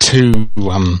 Let's not get too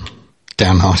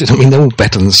downhearted. I mean, they're all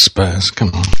better than Spurs.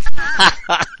 Come on.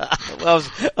 Well,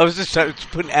 I was just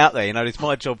putting it out there. It's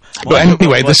my job. But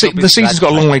anyway, the season's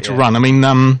got a long way to run. I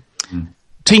mean,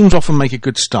 teams often make a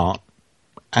good start,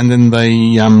 and then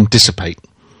they dissipate.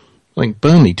 I think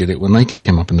Burnley did it when they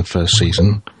came up in the first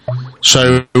season.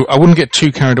 So I wouldn't get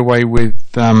too carried away with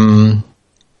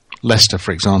Leicester,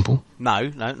 for example.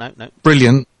 No.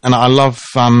 Brilliant. And I love,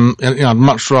 I'd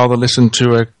much rather listen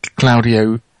to a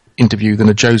Claudio interview than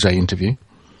a Jose interview.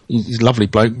 He's a lovely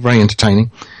bloke, very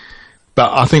entertaining.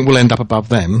 But I think we'll end up above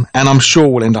them, and I'm sure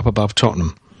we'll end up above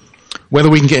Tottenham. Whether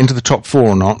we can get into the top 4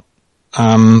 or not,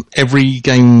 every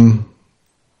game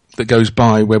that goes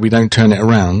by where we don't turn it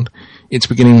around, it's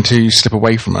beginning to slip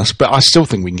away from us. But I still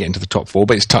think we can get into the top 4,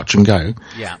 but it's touch and go.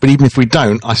 Yeah. But even if we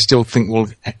don't, I still think we'll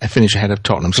finish ahead of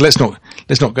Tottenham. So let's not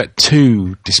get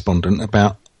too despondent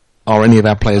about, are any of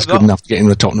our players good enough to get in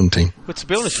the Tottenham team? But to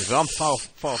be honest with you, I'm far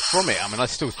from it. I mean, I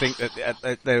still think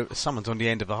that someone's on the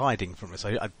end of the hiding from us.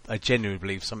 I genuinely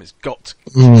believe something's got to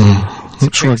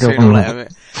not sure I go on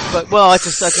that. But I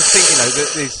just think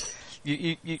that there's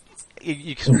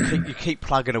you keep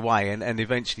plugging away, and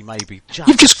eventually maybe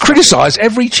you've just criticised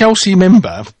every Chelsea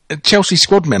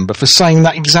squad member for saying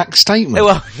that exact statement.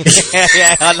 Well,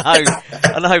 yeah,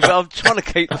 I know, but I'm trying to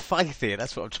keep the faith here.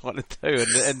 That's what I'm trying to do.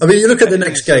 And I mean, you look at the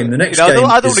next game. The next game. I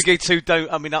don't want to get too.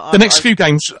 The next few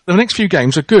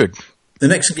games are good. The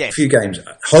next few games,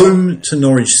 home to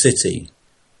Norwich City.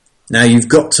 Now you've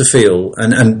got to feel,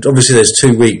 and obviously there's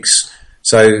 2 weeks,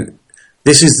 so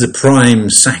this is the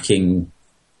prime sacking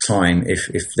time if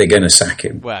they're going to sack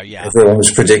him. Well, yeah. Everyone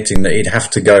was predicting that he'd have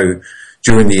to go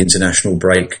during the international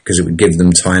break because it would give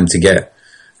them time to get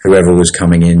whoever was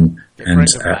coming in and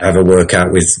have a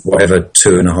workout with whatever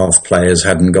 2.5 players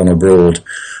hadn't gone abroad.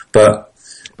 But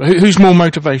who's more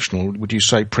motivational, would you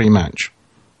say, pre-match?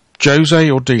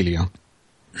 Jose or Delia?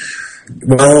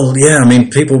 Well, yeah, I mean,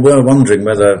 people were wondering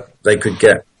whether they could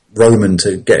get Roman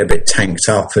to get a bit tanked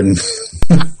up and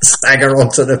stagger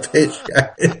onto the pitch.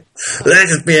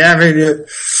 Let's be having it.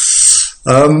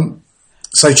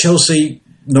 So Chelsea,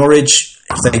 Norwich,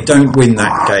 if they don't win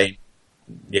that game,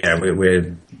 yeah,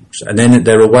 we're and then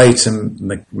they're away to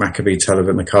Maccabi Tel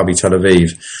Aviv.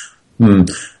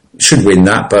 Should win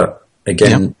that, but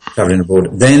again, travelling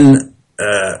abroad. Then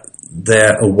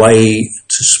they're away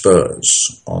to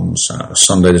Spurs on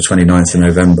Sunday, the 29th of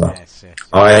November.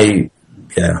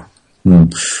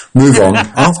 Move on.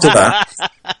 After that,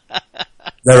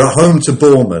 they're at home to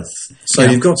Bournemouth. So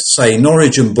you've got to say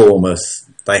Norwich and Bournemouth,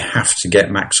 they have to get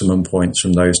maximum points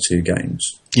from those 2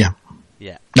 games. Yeah.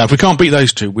 Now, if we can't beat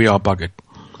those 2, we are buggered.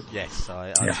 Yes,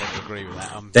 I totally agree with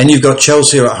that. Then you've got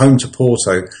Chelsea at home to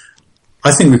Porto.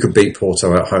 I think we could beat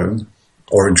Porto at home,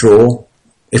 or a draw.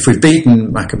 If we've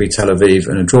beaten Maccabi Tel Aviv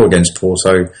and a draw against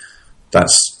Porto, that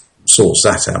sorts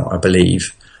that out, I believe.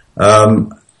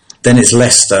 Then it's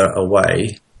Leicester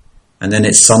away, and then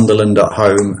it's Sunderland at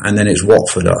home, and then it's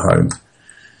Watford at home.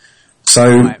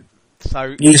 So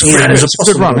So it's a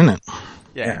good run, isn't it?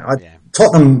 Yeah.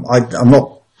 Tottenham, I don't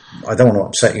want to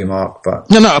upset you, Mark, but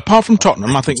no. Apart from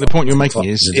Tottenham, I think the point you're making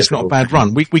is it's not a bad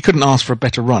run. We couldn't ask for a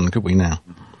better run, could we? Now,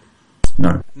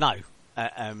 no.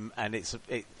 And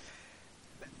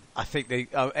I think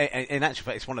in actual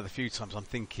fact, it's one of the few times I'm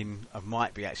thinking I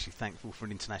might be actually thankful for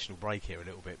an international break here a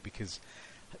little bit, because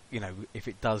if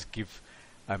it does give,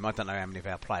 I don't know how many of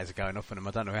our players are going off on them.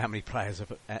 I don't know how many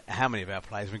of our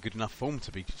players are in good enough form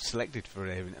to be selected for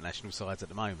their international sides at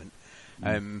the moment.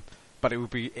 But it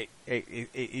would be it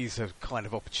is a kind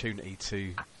of opportunity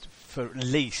for at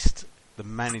least the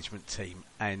management team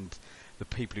and the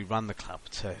people who run the club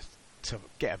to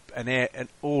get an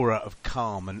aura of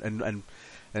calm and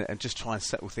just try and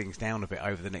settle things down a bit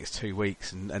over the next 2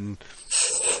 weeks and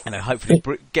hopefully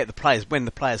get the players, when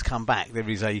the players come back, there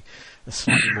is a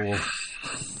slightly more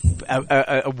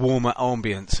a warmer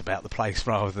ambience about the place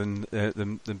rather than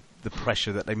the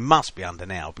pressure that they must be under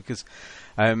now, because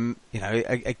again,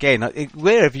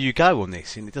 wherever you go on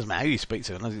this, and it doesn't matter who you speak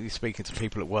to, and you're speaking to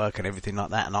people at work and everything like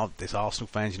that, and there's Arsenal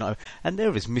fans, and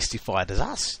they're as mystified as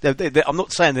us. I'm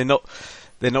not saying they're not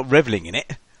revelling in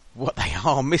it. What they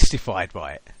are mystified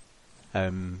by it.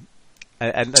 And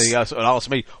they sort of ask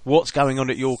me, what's going on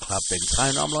at your club then?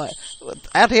 And I'm like,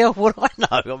 how the hell would I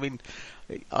know? I mean,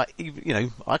 I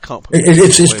can't.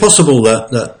 It's possible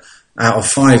that out of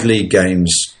 5 league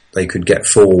games, they could get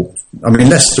 4. I mean,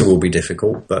 Leicester will be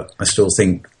difficult, but I still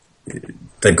think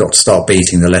they've got to start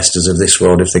beating the Leicesters of this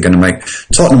world if they're going to make.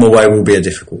 Tottenham away will be a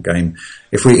difficult game.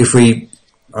 If we,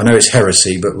 I know it's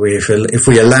heresy, but if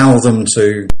we allow them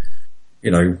to,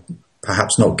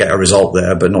 perhaps not get a result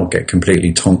there, but not get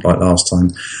completely tonked like last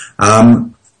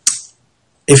time.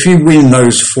 If you win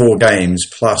those 4 games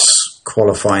plus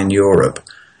qualify in Europe,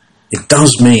 it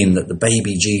does mean that the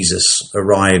baby Jesus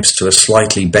arrives to a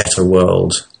slightly better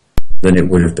world than it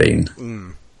would have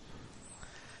been.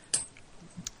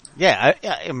 Yeah,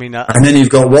 I mean... and then you've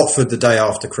got Watford the day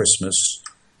after Christmas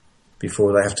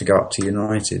before they have to go up to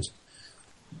United.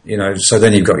 So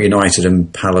then you've got United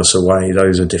and Palace away.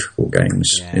 Those are difficult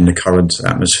games in the current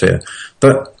atmosphere.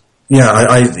 But,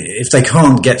 if they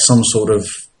can't get some sort of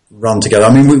run together...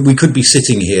 I mean, we could be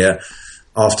sitting here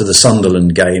after the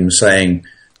Sunderland game saying,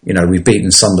 we've beaten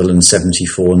Sunderland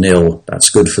 74-0. That's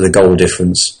good for the goal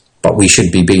difference, but we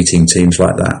should be beating teams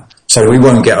like that. So we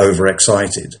won't get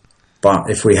overexcited. But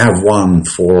if we have won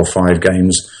 4 or 5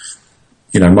 games,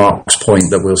 Mark's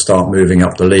point that we'll start moving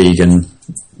up the league and,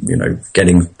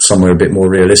 getting somewhere a bit more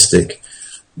realistic,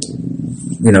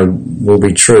 will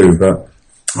be true. But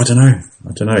I don't know.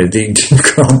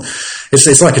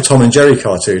 It's like a Tom and Jerry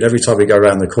cartoon. Every time we go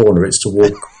around the corner, it's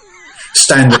to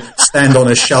stand on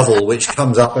a shovel, which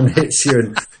comes up and hits you,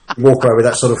 and you walk away with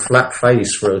that sort of flat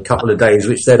face for a couple of days,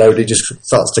 which then only just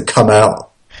starts to come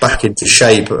out back into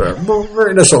shape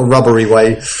in a sort of rubbery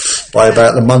way by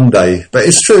about the Monday. But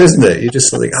it's true, isn't it? You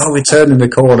just think, we're turning the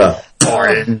corner.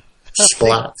 Boing,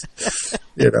 splat.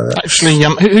 Actually,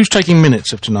 who's taking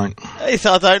minutes of tonight? I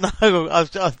don't know.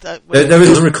 There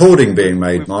is a recording being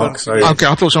made, Mark. So. Okay,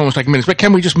 I thought someone was taking minutes. But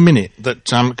can we just minute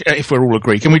that, if we're all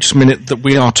agreed, can we just minute that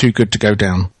we are too good to go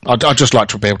down? I'd just like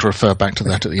to be able to refer back to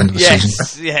that at the end of the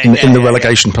season. In the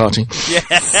relegation party. Yeah.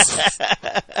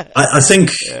 I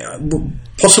think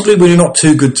possibly we're not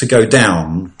too good to go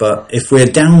down, but if we're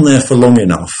down there for long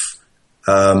enough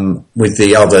with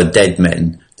the other dead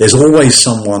men, there's always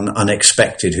someone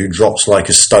unexpected who drops like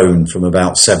a stone from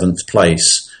about 7th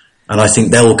place, and I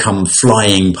think they'll come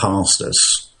flying past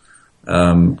us,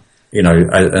 and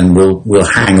we'll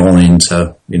hang on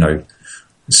into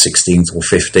 16th or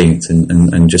 15th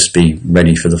and just be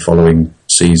ready for the following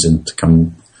season to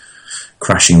come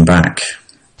crashing back.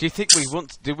 Do you think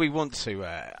do we want to?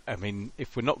 I mean,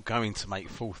 if we're not going to make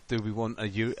 4th, do we want a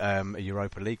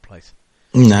Europa League place?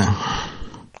 No.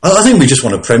 I think we just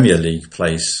want a Premier League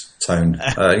place, Tone.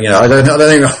 I don't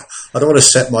want to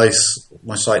set my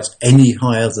sights any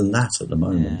higher than that at the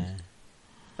moment.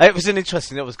 Yeah. It was an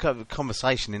interesting. There was a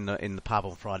conversation in the pub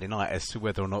on Friday night as to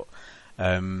whether or not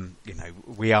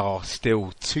we are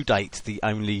still to date the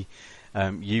only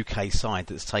UK side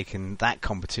that's taken that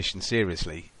competition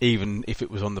seriously, even if it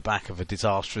was on the back of a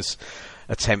disastrous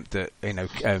attempt at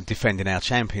defending our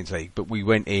Champions League. But we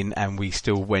went in and we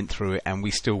still went through it, and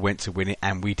we still went to win it,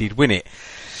 and we did win it.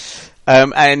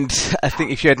 And I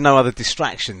think if you had no other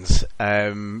distractions,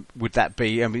 would that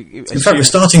be? I mean, in fact, we're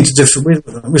starting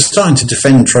to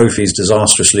defend trophies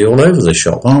disastrously all over the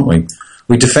shop, aren't we?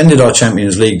 We defended our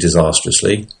Champions League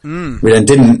disastrously. We then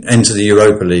didn't enter the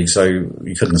Europa League, so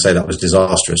you couldn't say that was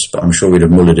disastrous, but I'm sure we'd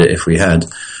have mullered it if we had.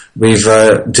 We've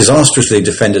disastrously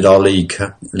defended our League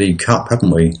Cup,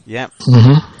 haven't we? Yeah.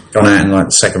 Mm-hmm. gone out in like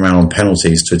the second round on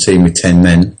penalties to a team with 10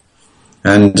 men,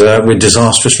 and we're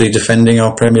disastrously defending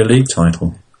our Premier League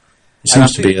title. It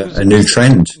seems to be a new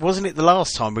trend. Wasn't it the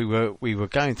last time we were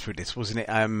going through this? Wasn't it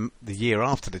the year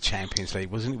after the Champions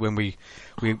League? Wasn't it when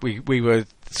we were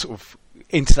sort of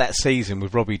into that season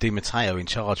with Robbie Di Matteo in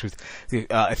charge with,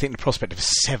 I think, the prospect of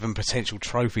 7 potential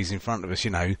trophies in front of us,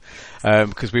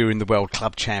 because we were in the World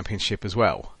Club Championship as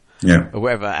well. Yeah. Or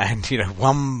whatever, and,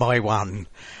 one by one,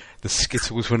 the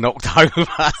Skittles were knocked over.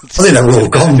 I think they were all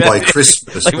gone by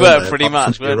Christmas. They were pretty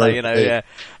much, weren't they? Yeah.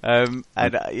 But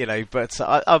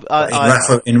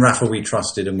in Rafa we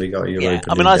trusted and we got Europa. Yeah,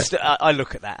 I mean, I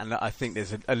look at that and I think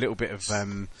there's a little bit of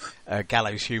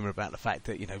gallows humour about the fact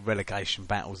that relegation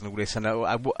battles and all this. And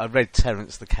I read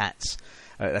Terence the Cat's.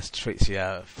 That's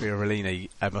Trizia Fiorellini.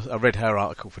 I read her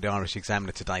article for the Irish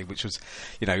Examiner today, which was,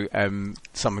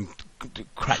 someone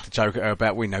cracked a joke at her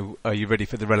about, are you ready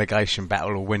for the relegation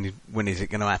battle, or when is it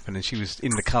going to happen? And she was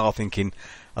in the car thinking,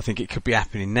 I think it could be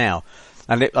happening now.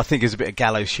 And I think there's a bit of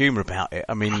gallows humour about it.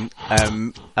 I mean,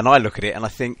 and I look at it and I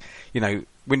think,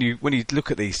 when you look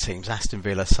at these teams, Aston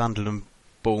Villa, Sunderland,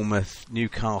 Bournemouth,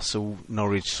 Newcastle,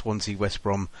 Norwich, Swansea, West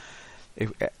Brom,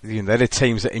 they're the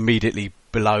teams that immediately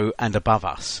below and above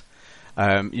us.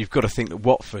 You've got to think that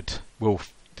Watford will,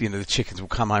 the chickens will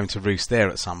come home to roost there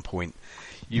at some point.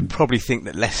 You probably think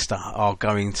that Leicester are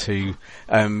going to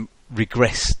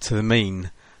regress to the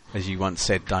mean, as you once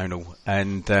said, Donal.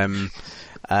 And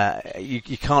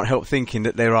you can't help thinking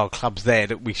that there are clubs there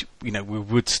that we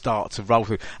would start to roll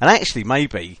through. And actually,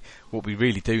 maybe what we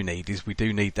really do need is we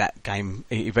do need that game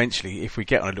eventually, if we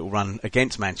get on a little run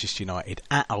against Manchester United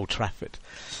at Old Trafford.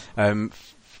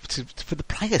 For the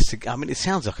players to, I mean, it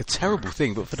sounds like a terrible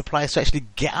thing, but for the players to actually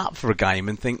get up for a game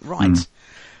and think, right,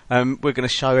 we're going to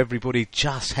show everybody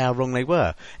just how wrong they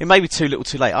were. It may be too little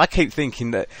too late. I keep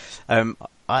thinking that I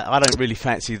don't really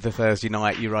fancy the Thursday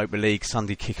night Europa League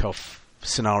Sunday kick-off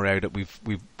scenario that we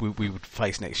would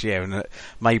face next year, and that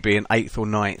maybe an 8th or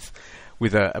 9th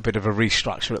with a bit of a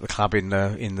restructure at the club in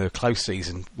the close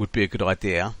season would be a good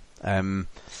idea. And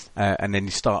then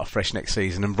you start afresh next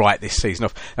season and write this season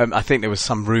off. I think there was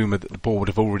some rumour that the board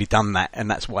have already done that, and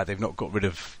that's why they've not got rid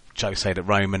of Jose at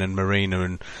Roman and Marina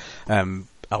and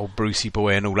old Brucey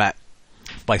Boy and all that.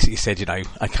 Basically said,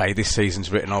 okay, this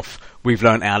season's written off. We've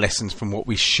learnt our lessons from what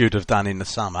we should have done in the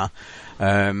summer,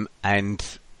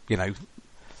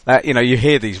 you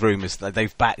hear these rumours that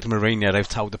they've backed Mourinho. They've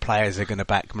told the players they're going to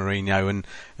back Mourinho,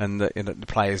 and the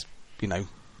players,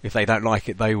 if they don't like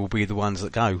it, they will be the ones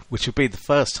that go, which will be the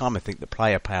first time I think that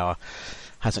player power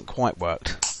hasn't quite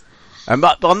worked.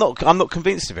 But I'm not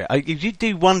convinced of it. You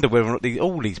do wonder whether or not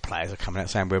all these players are coming out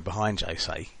saying we're behind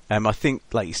Jose. I think,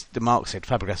 like Mark said,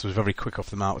 Fabregas was very quick off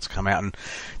the mark to come out and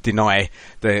deny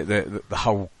the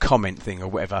whole comment thing or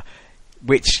whatever.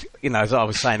 Which, as I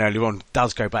was saying earlier on,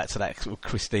 does go back to that sort of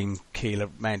Christine Keeler,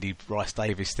 Mandy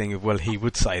Rice-Davies thing of, well, he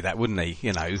would say that, wouldn't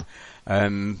he?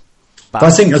 But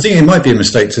I think it might be a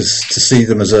mistake to see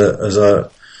them as an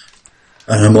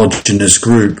homogenous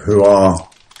group who are,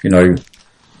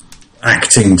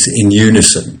 acting in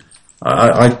unison.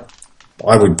 I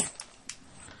would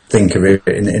think of it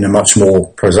in a much more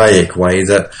prosaic way,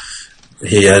 that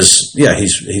he's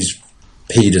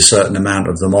peed a certain amount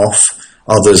of them off.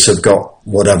 Others have got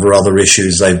whatever other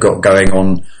issues they've got going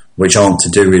on, which aren't to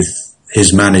do with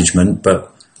his management,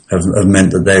 but have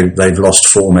meant that they've lost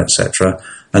form, etc.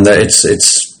 And that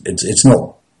it's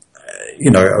not,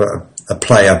 a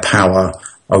player power.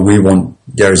 We want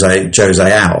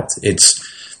Jose out. It's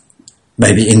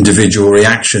maybe individual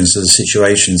reactions to the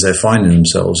situations they're finding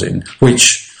themselves in,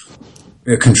 which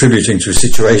are contributing to a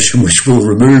situation which will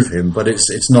remove him. But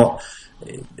it's not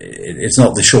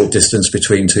the short distance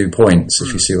between 2 points,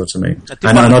 if you see what I mean.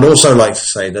 And I'd also like to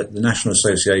say that the National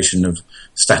Association of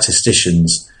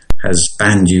Statisticians has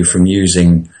banned you from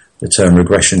using the term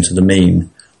regression to the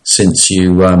mean since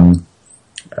you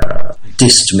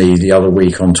dissed me the other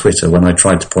week on Twitter when I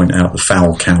tried to point out the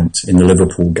foul count in the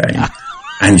Liverpool game.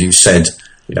 And you said,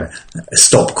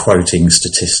 stop quoting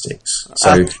statistics.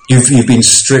 So you've been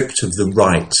stripped of the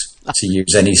right to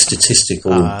use any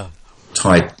statistical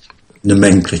type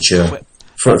nomenclature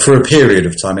for a period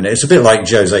of time. And it's a bit like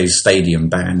Jose's stadium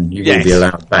ban. You will be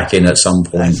allowed back in at some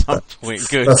point. But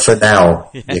for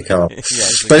now, you can't.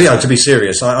 But to be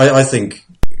serious, I think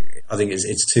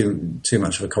it's too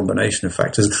much of a combination of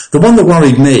factors. The one that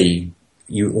worried me,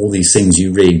 all these things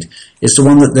you read, is the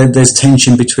one that there's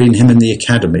tension between him and the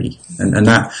academy, and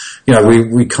that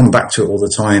we come back to it all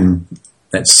the time.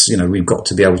 We've got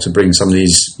to be able to bring some of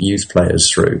these youth players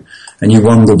through, and you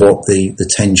wonder what the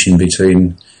tension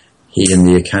between he and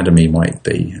the academy might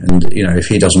be. And, if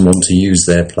he doesn't want to use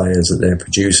their players that they're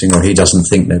producing, or he doesn't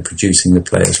think they're producing the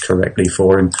players correctly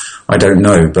for him, I don't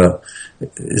know. But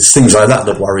it's things like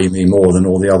that worry me more than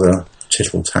all the other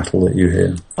tittle-tattle that you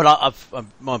hear. Well,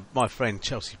 my friend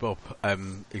Chelsea Bob,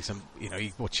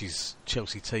 he watches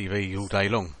Chelsea TV all day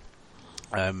long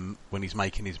when he's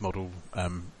making his model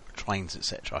trains,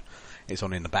 etc. It's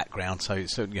on in the background, so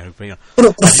it's What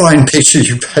a fine picture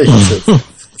you paint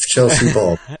of Chelsea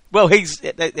Bob. Well, he's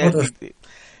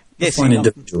a fine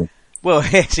individual. Well,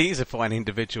 yes, he is a fine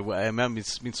individual.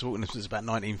 He's been talking since about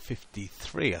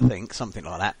 1953, I think, something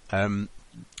like that.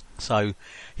 So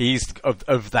he's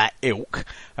of that ilk.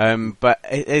 But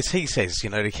as he says,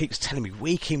 he keeps telling me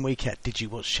week in, week out, did you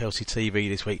watch Chelsea TV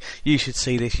this week? You should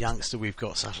see this youngster we've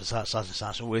got, such and such, such and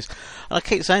such, all this. And I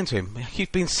keep saying to him,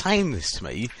 you've been saying this to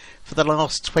me for the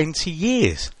last 20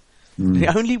 years. The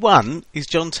only one is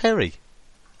John Terry.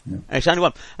 Yeah. It's only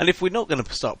one. And if we're not going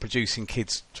to start producing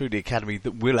kids through the academy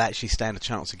that will actually stand a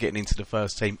chance of getting into the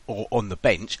first team or on the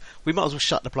bench, we might as well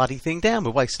shut the bloody thing down.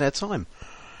 We're wasting our time.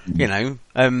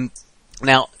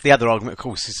 Now, the other argument, of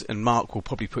course, is, and Mark will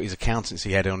probably put his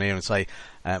accountancy head on here and say,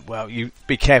 well, you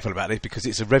be careful about this because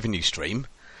it's a revenue stream,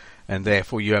 and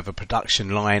therefore you have a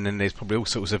production line, and there's probably all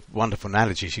sorts of wonderful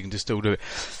analogies. You can just still do it.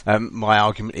 My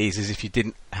argument is if you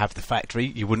didn't have the factory,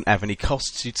 you wouldn't have any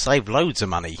costs. You'd save loads of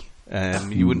money.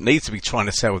 You wouldn't need to be trying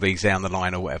to sell these down the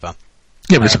line or whatever.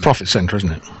 Yeah, but it's a profit centre,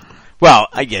 isn't it? Well,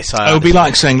 yes. It would be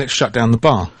like saying, let's shut down the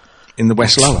bar in the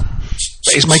West Lower.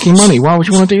 But it's making money. Why would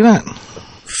you want to do that?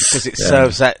 Because it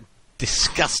serves that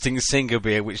disgusting Singer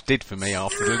beer, which did for me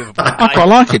after the Liverpool game. I quite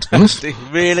like it, to be honest.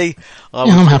 Really?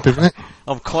 I'm happy with it.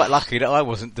 I'm quite lucky that I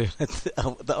wasn't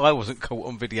that I wasn't caught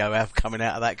on video coming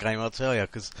out of that game, I'll tell you.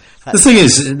 Cause the thing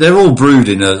is, they're all brewed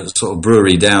in a sort of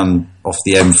brewery down off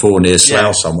the M4 near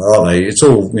Slough somewhere, aren't they? It's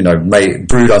all,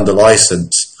 brewed under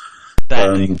licence.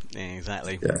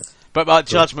 Exactly. Yeah. But my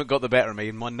judgment got the better of me,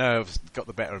 and my nerves got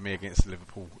the better of me against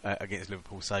Liverpool.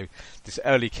 So this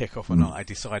early kick-off or not, I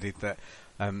decided that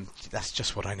that's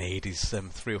just what I need is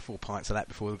 3 or 4 pints of that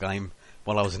before the game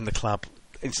while I was in the club.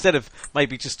 Instead of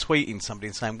maybe just tweeting somebody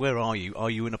and saying, "Where are you? Are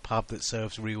you in a pub that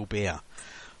serves real beer?"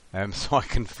 So I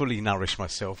can fully nourish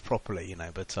myself properly,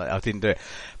 But I didn't do it.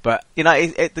 But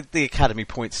the academy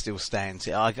point still stands.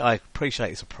 I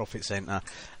appreciate it's a profit centre.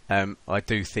 I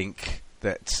do think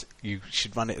that you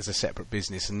should run it as a separate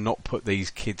business and not put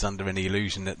these kids under any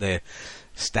illusion that they're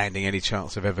standing any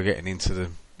chance of ever getting into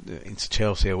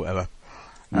Chelsea or whatever.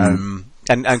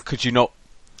 And could you not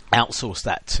outsource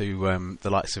that to the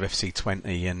likes of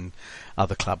FC20 and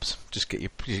other clubs? Just get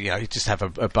just have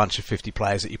a bunch of 50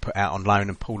 players that you put out on loan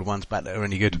and pull the ones back that are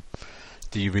any good.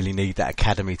 Do you really need that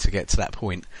academy to get to that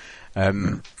point?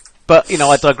 But,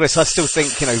 I digress. I still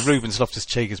think, Rubens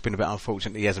Loftus-Cheek has been a bit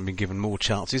unfortunate. He hasn't been given more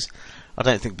chances. I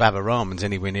don't think Baba Rahman's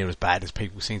anywhere near as bad as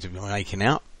people seem to be making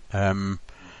out. And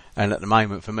at the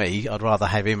moment, for me, I'd rather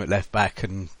have him at left back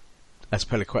and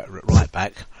Azpilicueta at right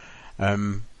back.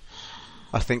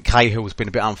 I think Cahill's been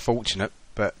a bit unfortunate,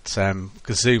 but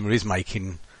because Zuma is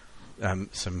making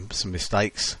some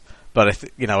mistakes. But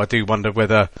I do wonder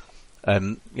whether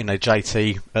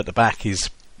JT at the back is.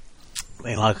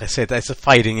 Like I said, there's a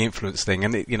fading influence thing,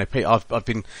 and I've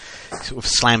been sort of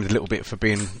slammed a little bit for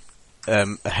being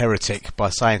a heretic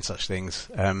by saying such things.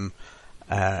 And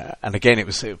again, it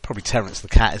was probably Terence the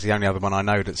Cat is the only other one I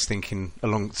know that's thinking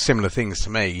along similar things to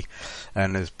me,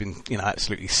 and has been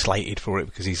absolutely slated for it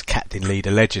because he's captain, leader,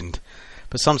 legend.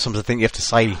 But sometimes I think you have to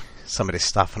say some of this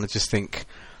stuff, and I just think,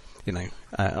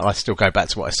 I still go back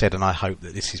to what I said, and I hope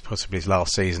that this is possibly his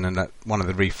last season, and that one of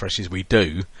the refreshes we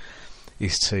do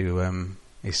is to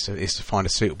find a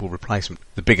suitable replacement.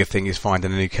 The bigger thing is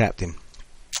finding a new captain,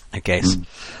 I guess.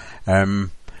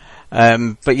 But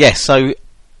yeah, so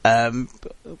I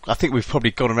think we've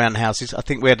probably gone around the houses. I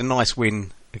think we had a nice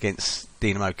win against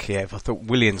Dynamo Kiev. I thought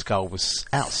Willian's goal was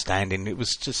outstanding. It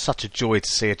was just such a joy to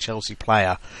see a Chelsea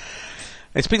player.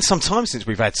 It's been some time since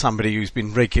we've had somebody who's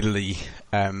been regularly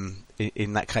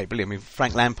in that capability. I mean,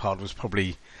 Frank Lampard was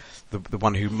probably the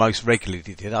one who most regularly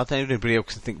did it. I don't know if anybody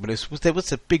else can think, but there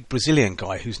was a big Brazilian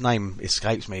guy whose name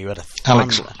escapes me who had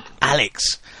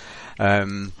Alex.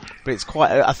 But it's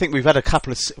quite. I think we've had a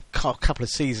couple of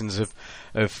seasons of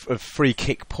free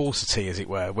kick paucity, as it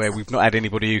were, where we've not had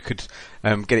anybody who could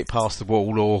get it past the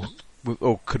wall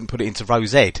or couldn't put it into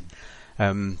Rosette.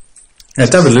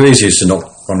 David Luiz used to knock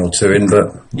one or two in,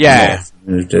 but yeah.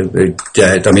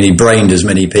 I mean, he brained as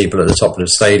many people at the top of the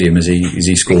stadium as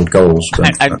he scored goals.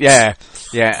 But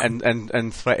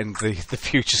and threatened the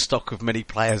future stock of many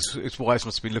players. His wives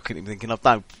must be looking at him thinking,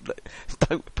 "Don't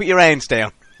put your hands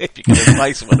down." if you can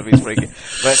replace one of his free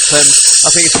kicks. But I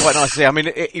think it's quite nice to see. I mean,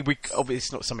 obviously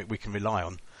it's not something we can rely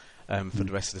on for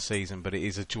the rest of the season, but it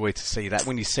is a joy to see that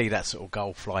when you see that sort of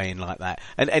goal fly in like that.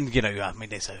 And you know, I mean,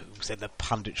 there's the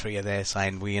punditry are there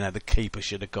saying, well, you know, the keeper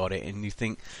should have got it, and you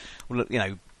think, well, look, you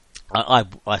know,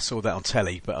 I saw that on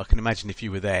telly, but I can imagine if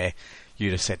you were there,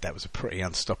 you'd have said that was a pretty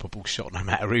unstoppable shot, no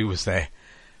matter who was there,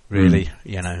 really,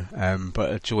 you know.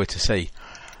 But a joy to see.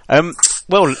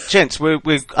 Well, gents,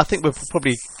 I think we're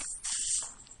probably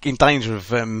in danger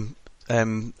of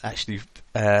actually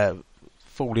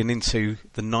falling into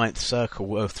the ninth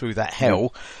circle through that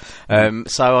hell.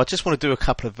 So I just want to do a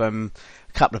couple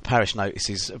of parish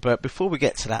notices, but before we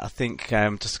get to that, I think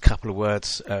just a couple of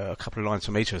words, a couple of lines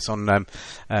from each of us on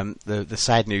the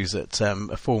sad news that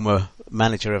a former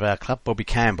manager of our club, Bobby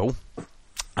Campbell,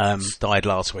 died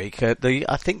last week.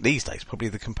 I think these days probably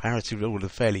the comparative rule of a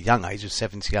fairly young age of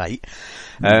 78.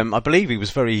 I believe he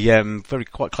was very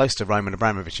quite close to Roman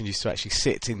Abramovich and used to actually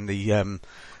sit in the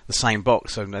same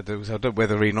box. So I don't know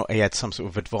whether or not he had some sort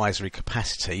of advisory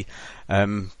capacity.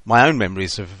 My own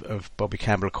memories of Bobby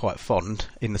Campbell are quite fond,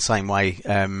 in the same way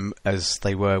as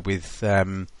they were with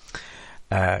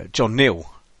John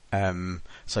Neal.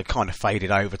 So kind of faded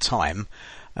over time.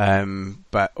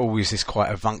 But always this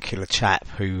quite avuncular chap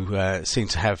who seemed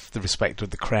to have the respect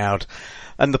of the crowd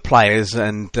and the players,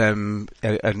 and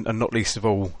not least of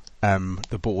all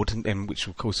the board, and which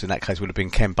of course in that case would have been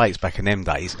Ken Bates back in them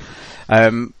days.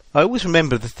 I always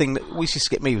remember the thing that always used to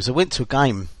get me was I went to a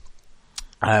game,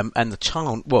 and the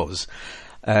chant was,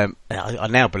 I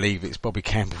now believe it's Bobby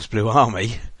Campbell's Blue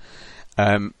Army,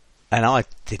 and I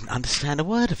didn't understand a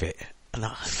word of it, and I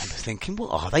remember thinking,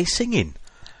 what are they singing?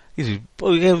 He said,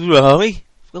 Bobby Campbell's Blue Army?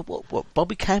 What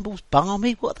Bobby Campbell's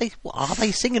Barmy? What are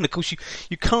they singing? Of course,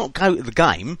 you can't go to the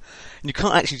game, and you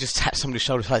can't actually just tap somebody's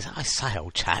shoulder and say, I say,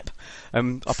 old chap, I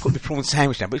put the prawn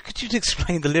sandwich down, but could you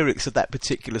explain the lyrics of that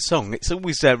particular song? It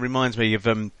always reminds me of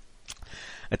a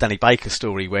Danny Baker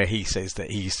story where he says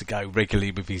that he used to go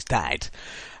regularly with his dad,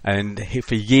 and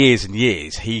for years and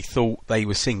years he thought they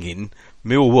were singing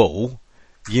Millwall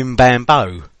Yim Bam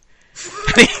Bo.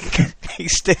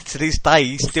 To this day,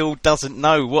 he still doesn't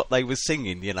know what they were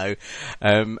singing, you know.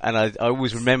 And I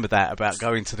always remember that about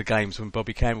going to the games when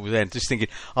Bobby Campbell was there, and just thinking,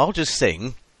 I'll just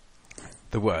sing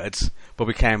the words,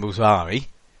 Bobby Campbell's Army.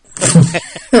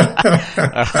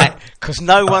 Alright, because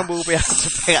no one will be able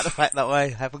to pick out the fact that I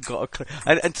haven't got a clue.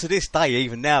 And to this day,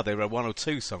 even now, there are one or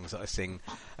two songs that I sing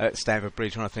at Stamford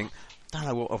Bridge, and I think, don't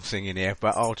know what I'm singing here,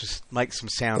 but I'll just make some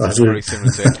sounds that's very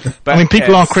similar to it. But, I mean,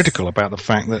 people are critical about the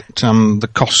fact that the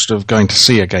cost of going to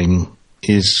see a game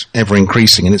is ever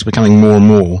increasing, and it's becoming more and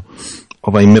more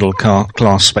of a middle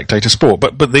class spectator sport.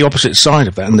 But the opposite side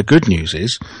of that, and the good news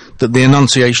is that the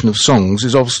enunciation of songs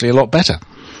is obviously a lot better.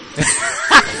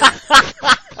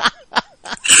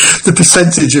 The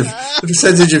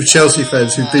percentage of Chelsea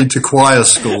fans who've been to choir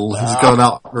school has gone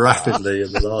up rapidly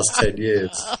in the last 10 years.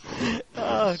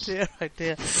 Oh dear, oh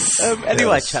dear.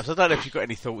 Anyway, chaps, I don't know if you've got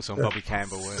any thoughts on Bobby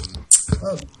Campbell.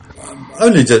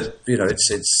 Only that, you know, it's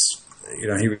you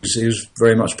know, he was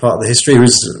very much part of the history. He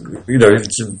was, you know,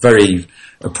 it's very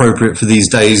appropriate for these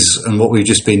days and what we've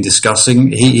just been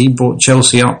discussing. He brought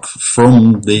Chelsea up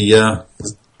from the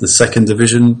second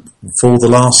division for the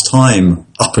last time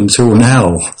up until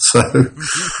now. So,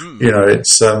 you know,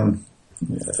 it's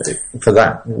for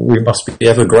that we must be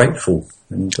ever grateful.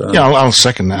 And, yeah, I'll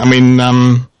second that. I mean,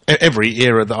 every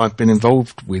era that I've been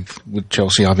involved with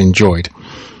Chelsea, I've enjoyed,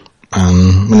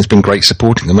 and it's been great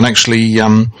supporting them. And actually,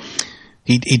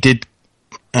 he did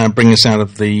bring us out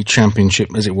of the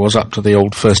Championship as it was up to the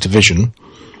old First Division.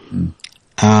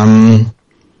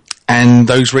 And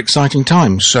those were exciting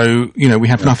times. So, you know, we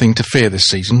have nothing to fear this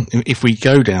season. If we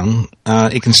go down,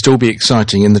 it can still be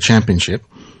exciting in the Championship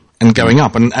and going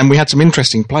up. And we had some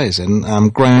interesting players in.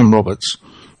 Graham Roberts,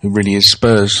 who really is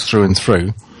Spurs through and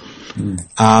through.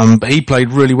 But he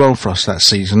played really well for us that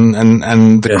season.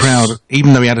 And the crowd,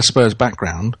 even though he had a Spurs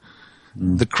background,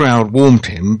 the crowd warmed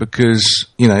him because,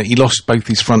 you know, he lost both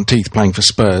his front teeth playing for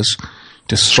Spurs,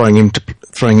 just throwing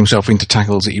himself into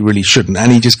tackles that he really shouldn't.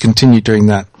 And he just continued doing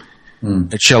that.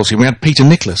 At Chelsea. We had Peter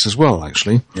Nicholas as well,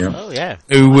 actually. Yeah. Oh, yeah.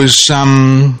 Who was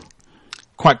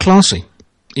quite classy.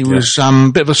 He was a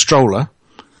bit of a stroller,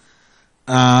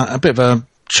 a bit of a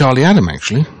Charlie Adam,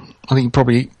 actually. I think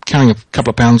probably carrying a couple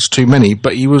of pounds too many,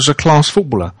 but he was a class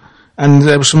footballer. And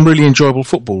there was some really enjoyable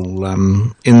football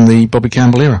in the Bobby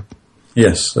Campbell era.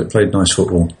 Yes, they played nice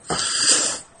football.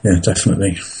 Yeah,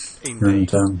 definitely.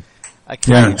 Indeed. And,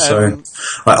 okay, yeah, so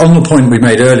on the point we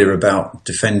made earlier about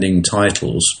defending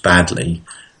titles badly,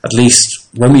 at least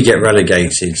when we get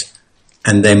relegated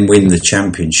and then win the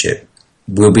Championship,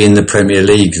 we'll be in the Premier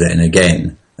League then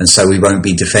again, and so we won't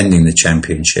be defending the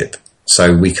Championship.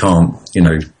 So we can't,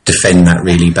 defend that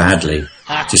really badly. Do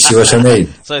you see what I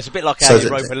mean? So it's a bit like our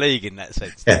Europa League in that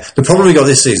sense. Yeah. The problem we got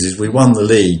this season is we won the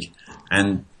league,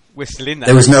 and we're still in that.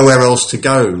 There was nowhere else to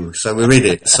go, so we're in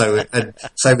it. So, and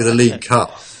same with the League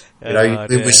Cup.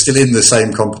 We're still in the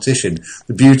same competition.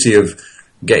 The beauty of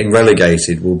getting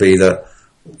relegated will be that,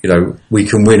 we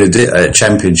can win a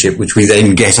championship, which we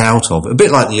then get out of. A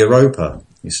bit like the Europa,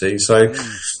 you see. So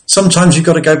sometimes you've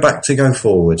got to go back to go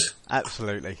forward.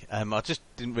 Absolutely. I just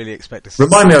didn't really expect to.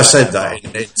 Remind me, I said that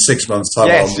in 6 months' time.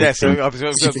 Yes.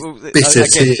 Bitter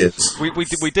tears.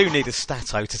 We do need a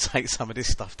stato to take some of this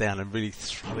stuff down and really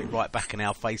throw it right back in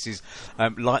our faces,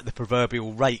 like the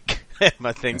proverbial rake.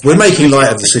 I think we're making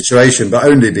light of the situation, but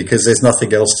only because there's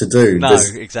nothing else to do. No,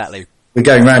 exactly. We're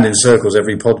going round in circles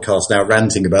every podcast now,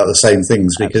 ranting about the same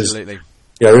things because Absolutely.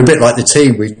 We're a bit like the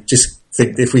team. We just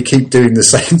think if we keep doing the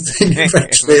same thing,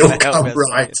 eventually it'll come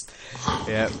right.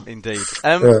 Yeah, indeed.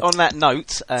 On that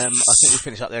note, I think we'll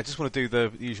finish up there. I just want to do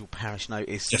the usual parish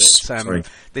notice. Yes, that,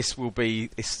 this will be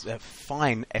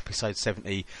fine. Episode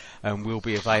 70 will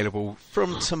be available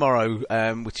from tomorrow,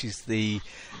 which is the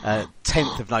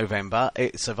 10th of November.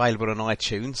 It's available on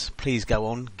iTunes. Please go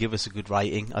on, give us a good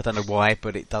rating. I don't know why,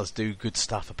 but it does do good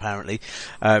stuff apparently.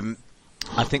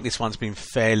 I think this one's been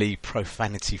fairly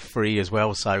profanity-free as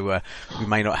well, so we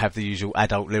may not have the usual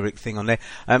adult lyric thing on there.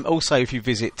 Also, if you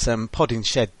visit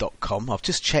poddingshed.com, I've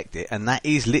just checked it, and that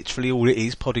is literally all it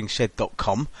is,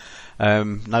 poddingshed.com.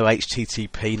 No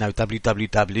HTTP, no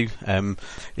www.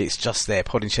 It's just there,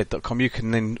 poddingshed.com. You can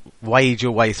then wade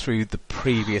your way through the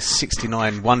previous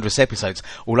 69 wondrous episodes,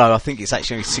 although I think it's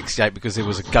actually only 68 because there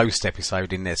was a ghost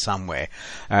episode in there somewhere.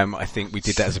 I think we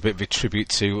did that as a bit of a tribute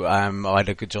to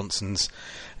Ida Johnson's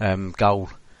goal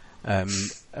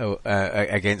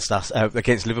against us,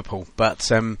 against Liverpool. But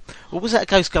what was that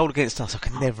ghost goal against us? I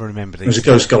can never remember these. It was a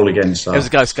ghost goal against us. It was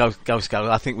a ghost goal.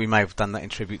 I think we may have done that in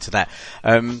tribute to that.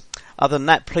 Other than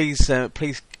that, please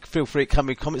feel free to come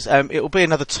with comments. It will be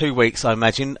another 2 weeks, I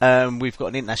imagine. We've got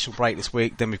an international break this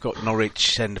week. Then we've got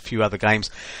Norwich and a few other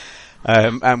games.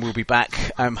 And we'll be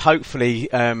back. Hopefully,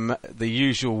 the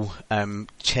usual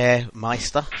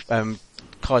chairmeister,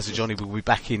 Kaiser Johnny, will be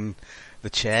back in the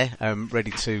chair,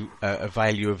 ready to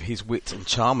avail you of his wit and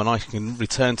charm, and I can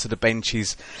return to the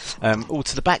benches, or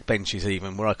to the back benches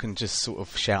even, where I can just sort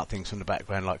of shout things from the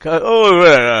background like,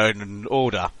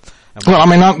 order. Well, I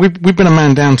mean, we've been a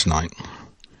man down tonight,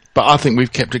 but I think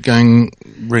we've kept it going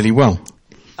really well.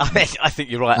 I think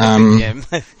you're right.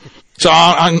 So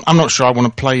I'm not sure I want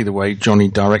to play the way Johnny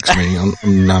directs me on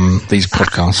these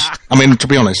podcasts. I mean, to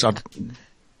be honest, I'd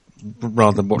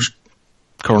rather watch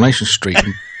Coronation Street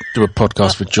and do a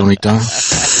podcast with Johnny Dyer.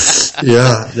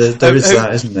 Yeah, there is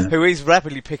that, isn't there? Who is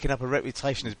rapidly picking up a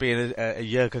reputation as being a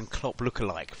Jurgen Klopp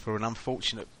lookalike for an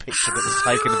unfortunate picture that was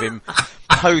taken of him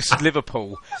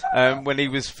post-Liverpool, when he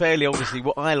was fairly obviously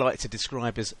what I like to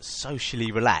describe as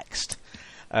socially relaxed.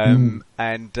 And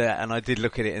I did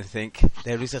look at it and think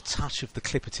there is a touch of the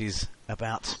Clipperties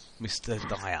about Mr.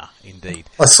 Dyer, indeed.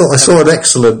 I saw an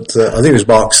excellent. I think it was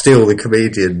Mark Steele, the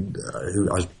comedian, who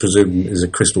I presume is a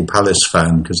Crystal Palace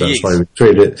fan because that's why we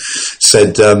tweeted it.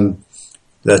 Said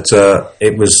that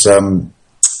it was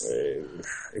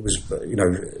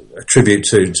a tribute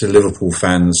to Liverpool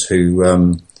fans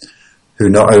who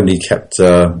not only kept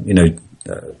a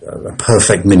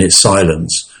perfect minute's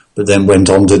silence, but then went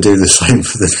on to do the same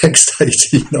for the next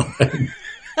 89.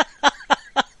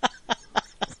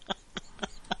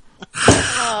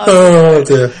 Oh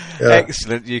dear! Yeah.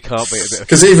 Excellent. You can't beat a bit.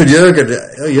 Because even Jurgen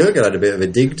had a bit of a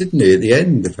dig, didn't he? At the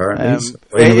end, apparently,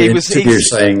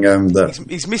 saying that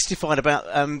he's mystified about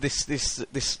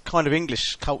this kind of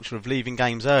English culture of leaving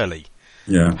games early.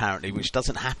 Yeah. Apparently, which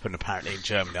doesn't happen apparently in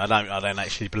Germany. I don't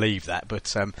actually believe that,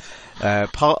 but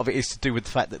part of it is to do with the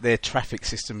fact that their traffic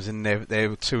systems and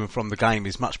their to and from the game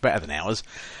is much better than ours.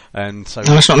 And so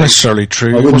that's not necessarily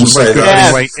true. I wouldn't say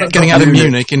that. Anyway, getting out of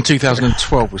Munich in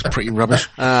 2012 was pretty rubbish.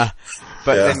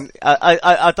 Then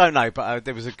I don't know, but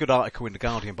there was a good article in The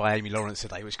Guardian by Amy Lawrence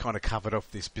today which kind of covered off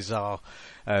this bizarre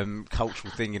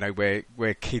cultural thing,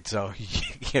 where kids are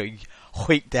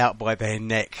hoiked out by their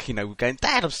neck, going,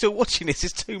 Dad, I'm still watching this.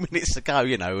 It's 2 minutes to go,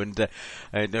 and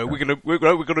we're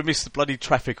gonna miss the bloody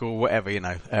traffic or whatever,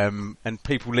 and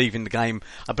people leaving the game.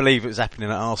 I believe it was happening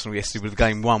at Arsenal yesterday with the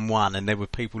game 1-1, and there were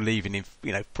people leaving in,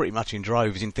 pretty much in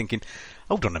droves, and thinking,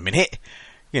 hold on a minute.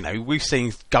 We've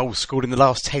seen goals scored in the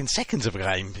last 10 seconds of a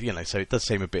game, so it does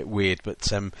seem a bit weird. But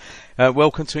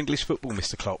welcome to English football,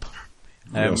 Mr. Klopp.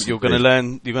 Yes, you're going to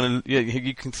learn. You're going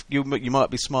to. You might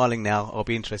be smiling now. I'll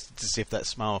be interested to see if that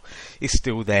smile is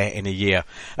still there in a year.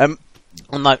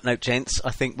 On that note, gents,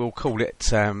 I think we'll call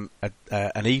it an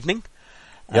evening.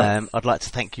 Yep. I'd like to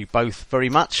thank you both very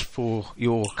much for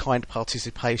your kind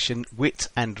participation, wit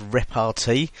and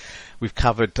repartee. We've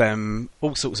covered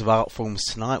all sorts of art forms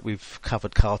tonight. We've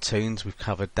covered cartoons. We've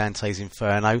covered Dante's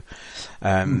Inferno.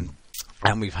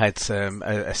 And we've had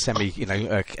a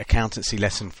accountancy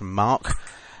lesson from Mark,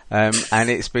 and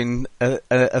it's been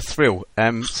a thrill.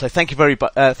 So thank you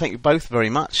thank you both very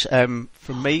much. From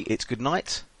me, it's good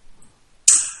night.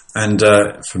 And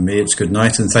from me, it's good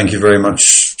night. And thank you very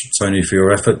much, Tony, for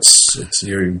your efforts.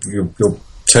 You're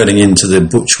turning into the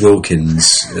Butch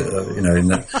Wilkins, in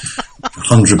that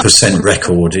 100%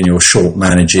 record in your short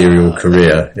managerial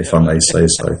career, if I may say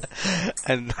so.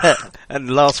 And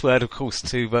last word, of course,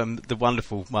 to the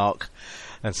wonderful Mark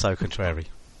and So Contrary.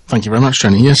 Thank you very much,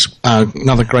 Tony. Yes,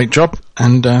 another great job,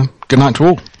 and good night to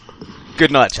all.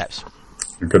 Good night, chaps.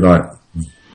 Good night.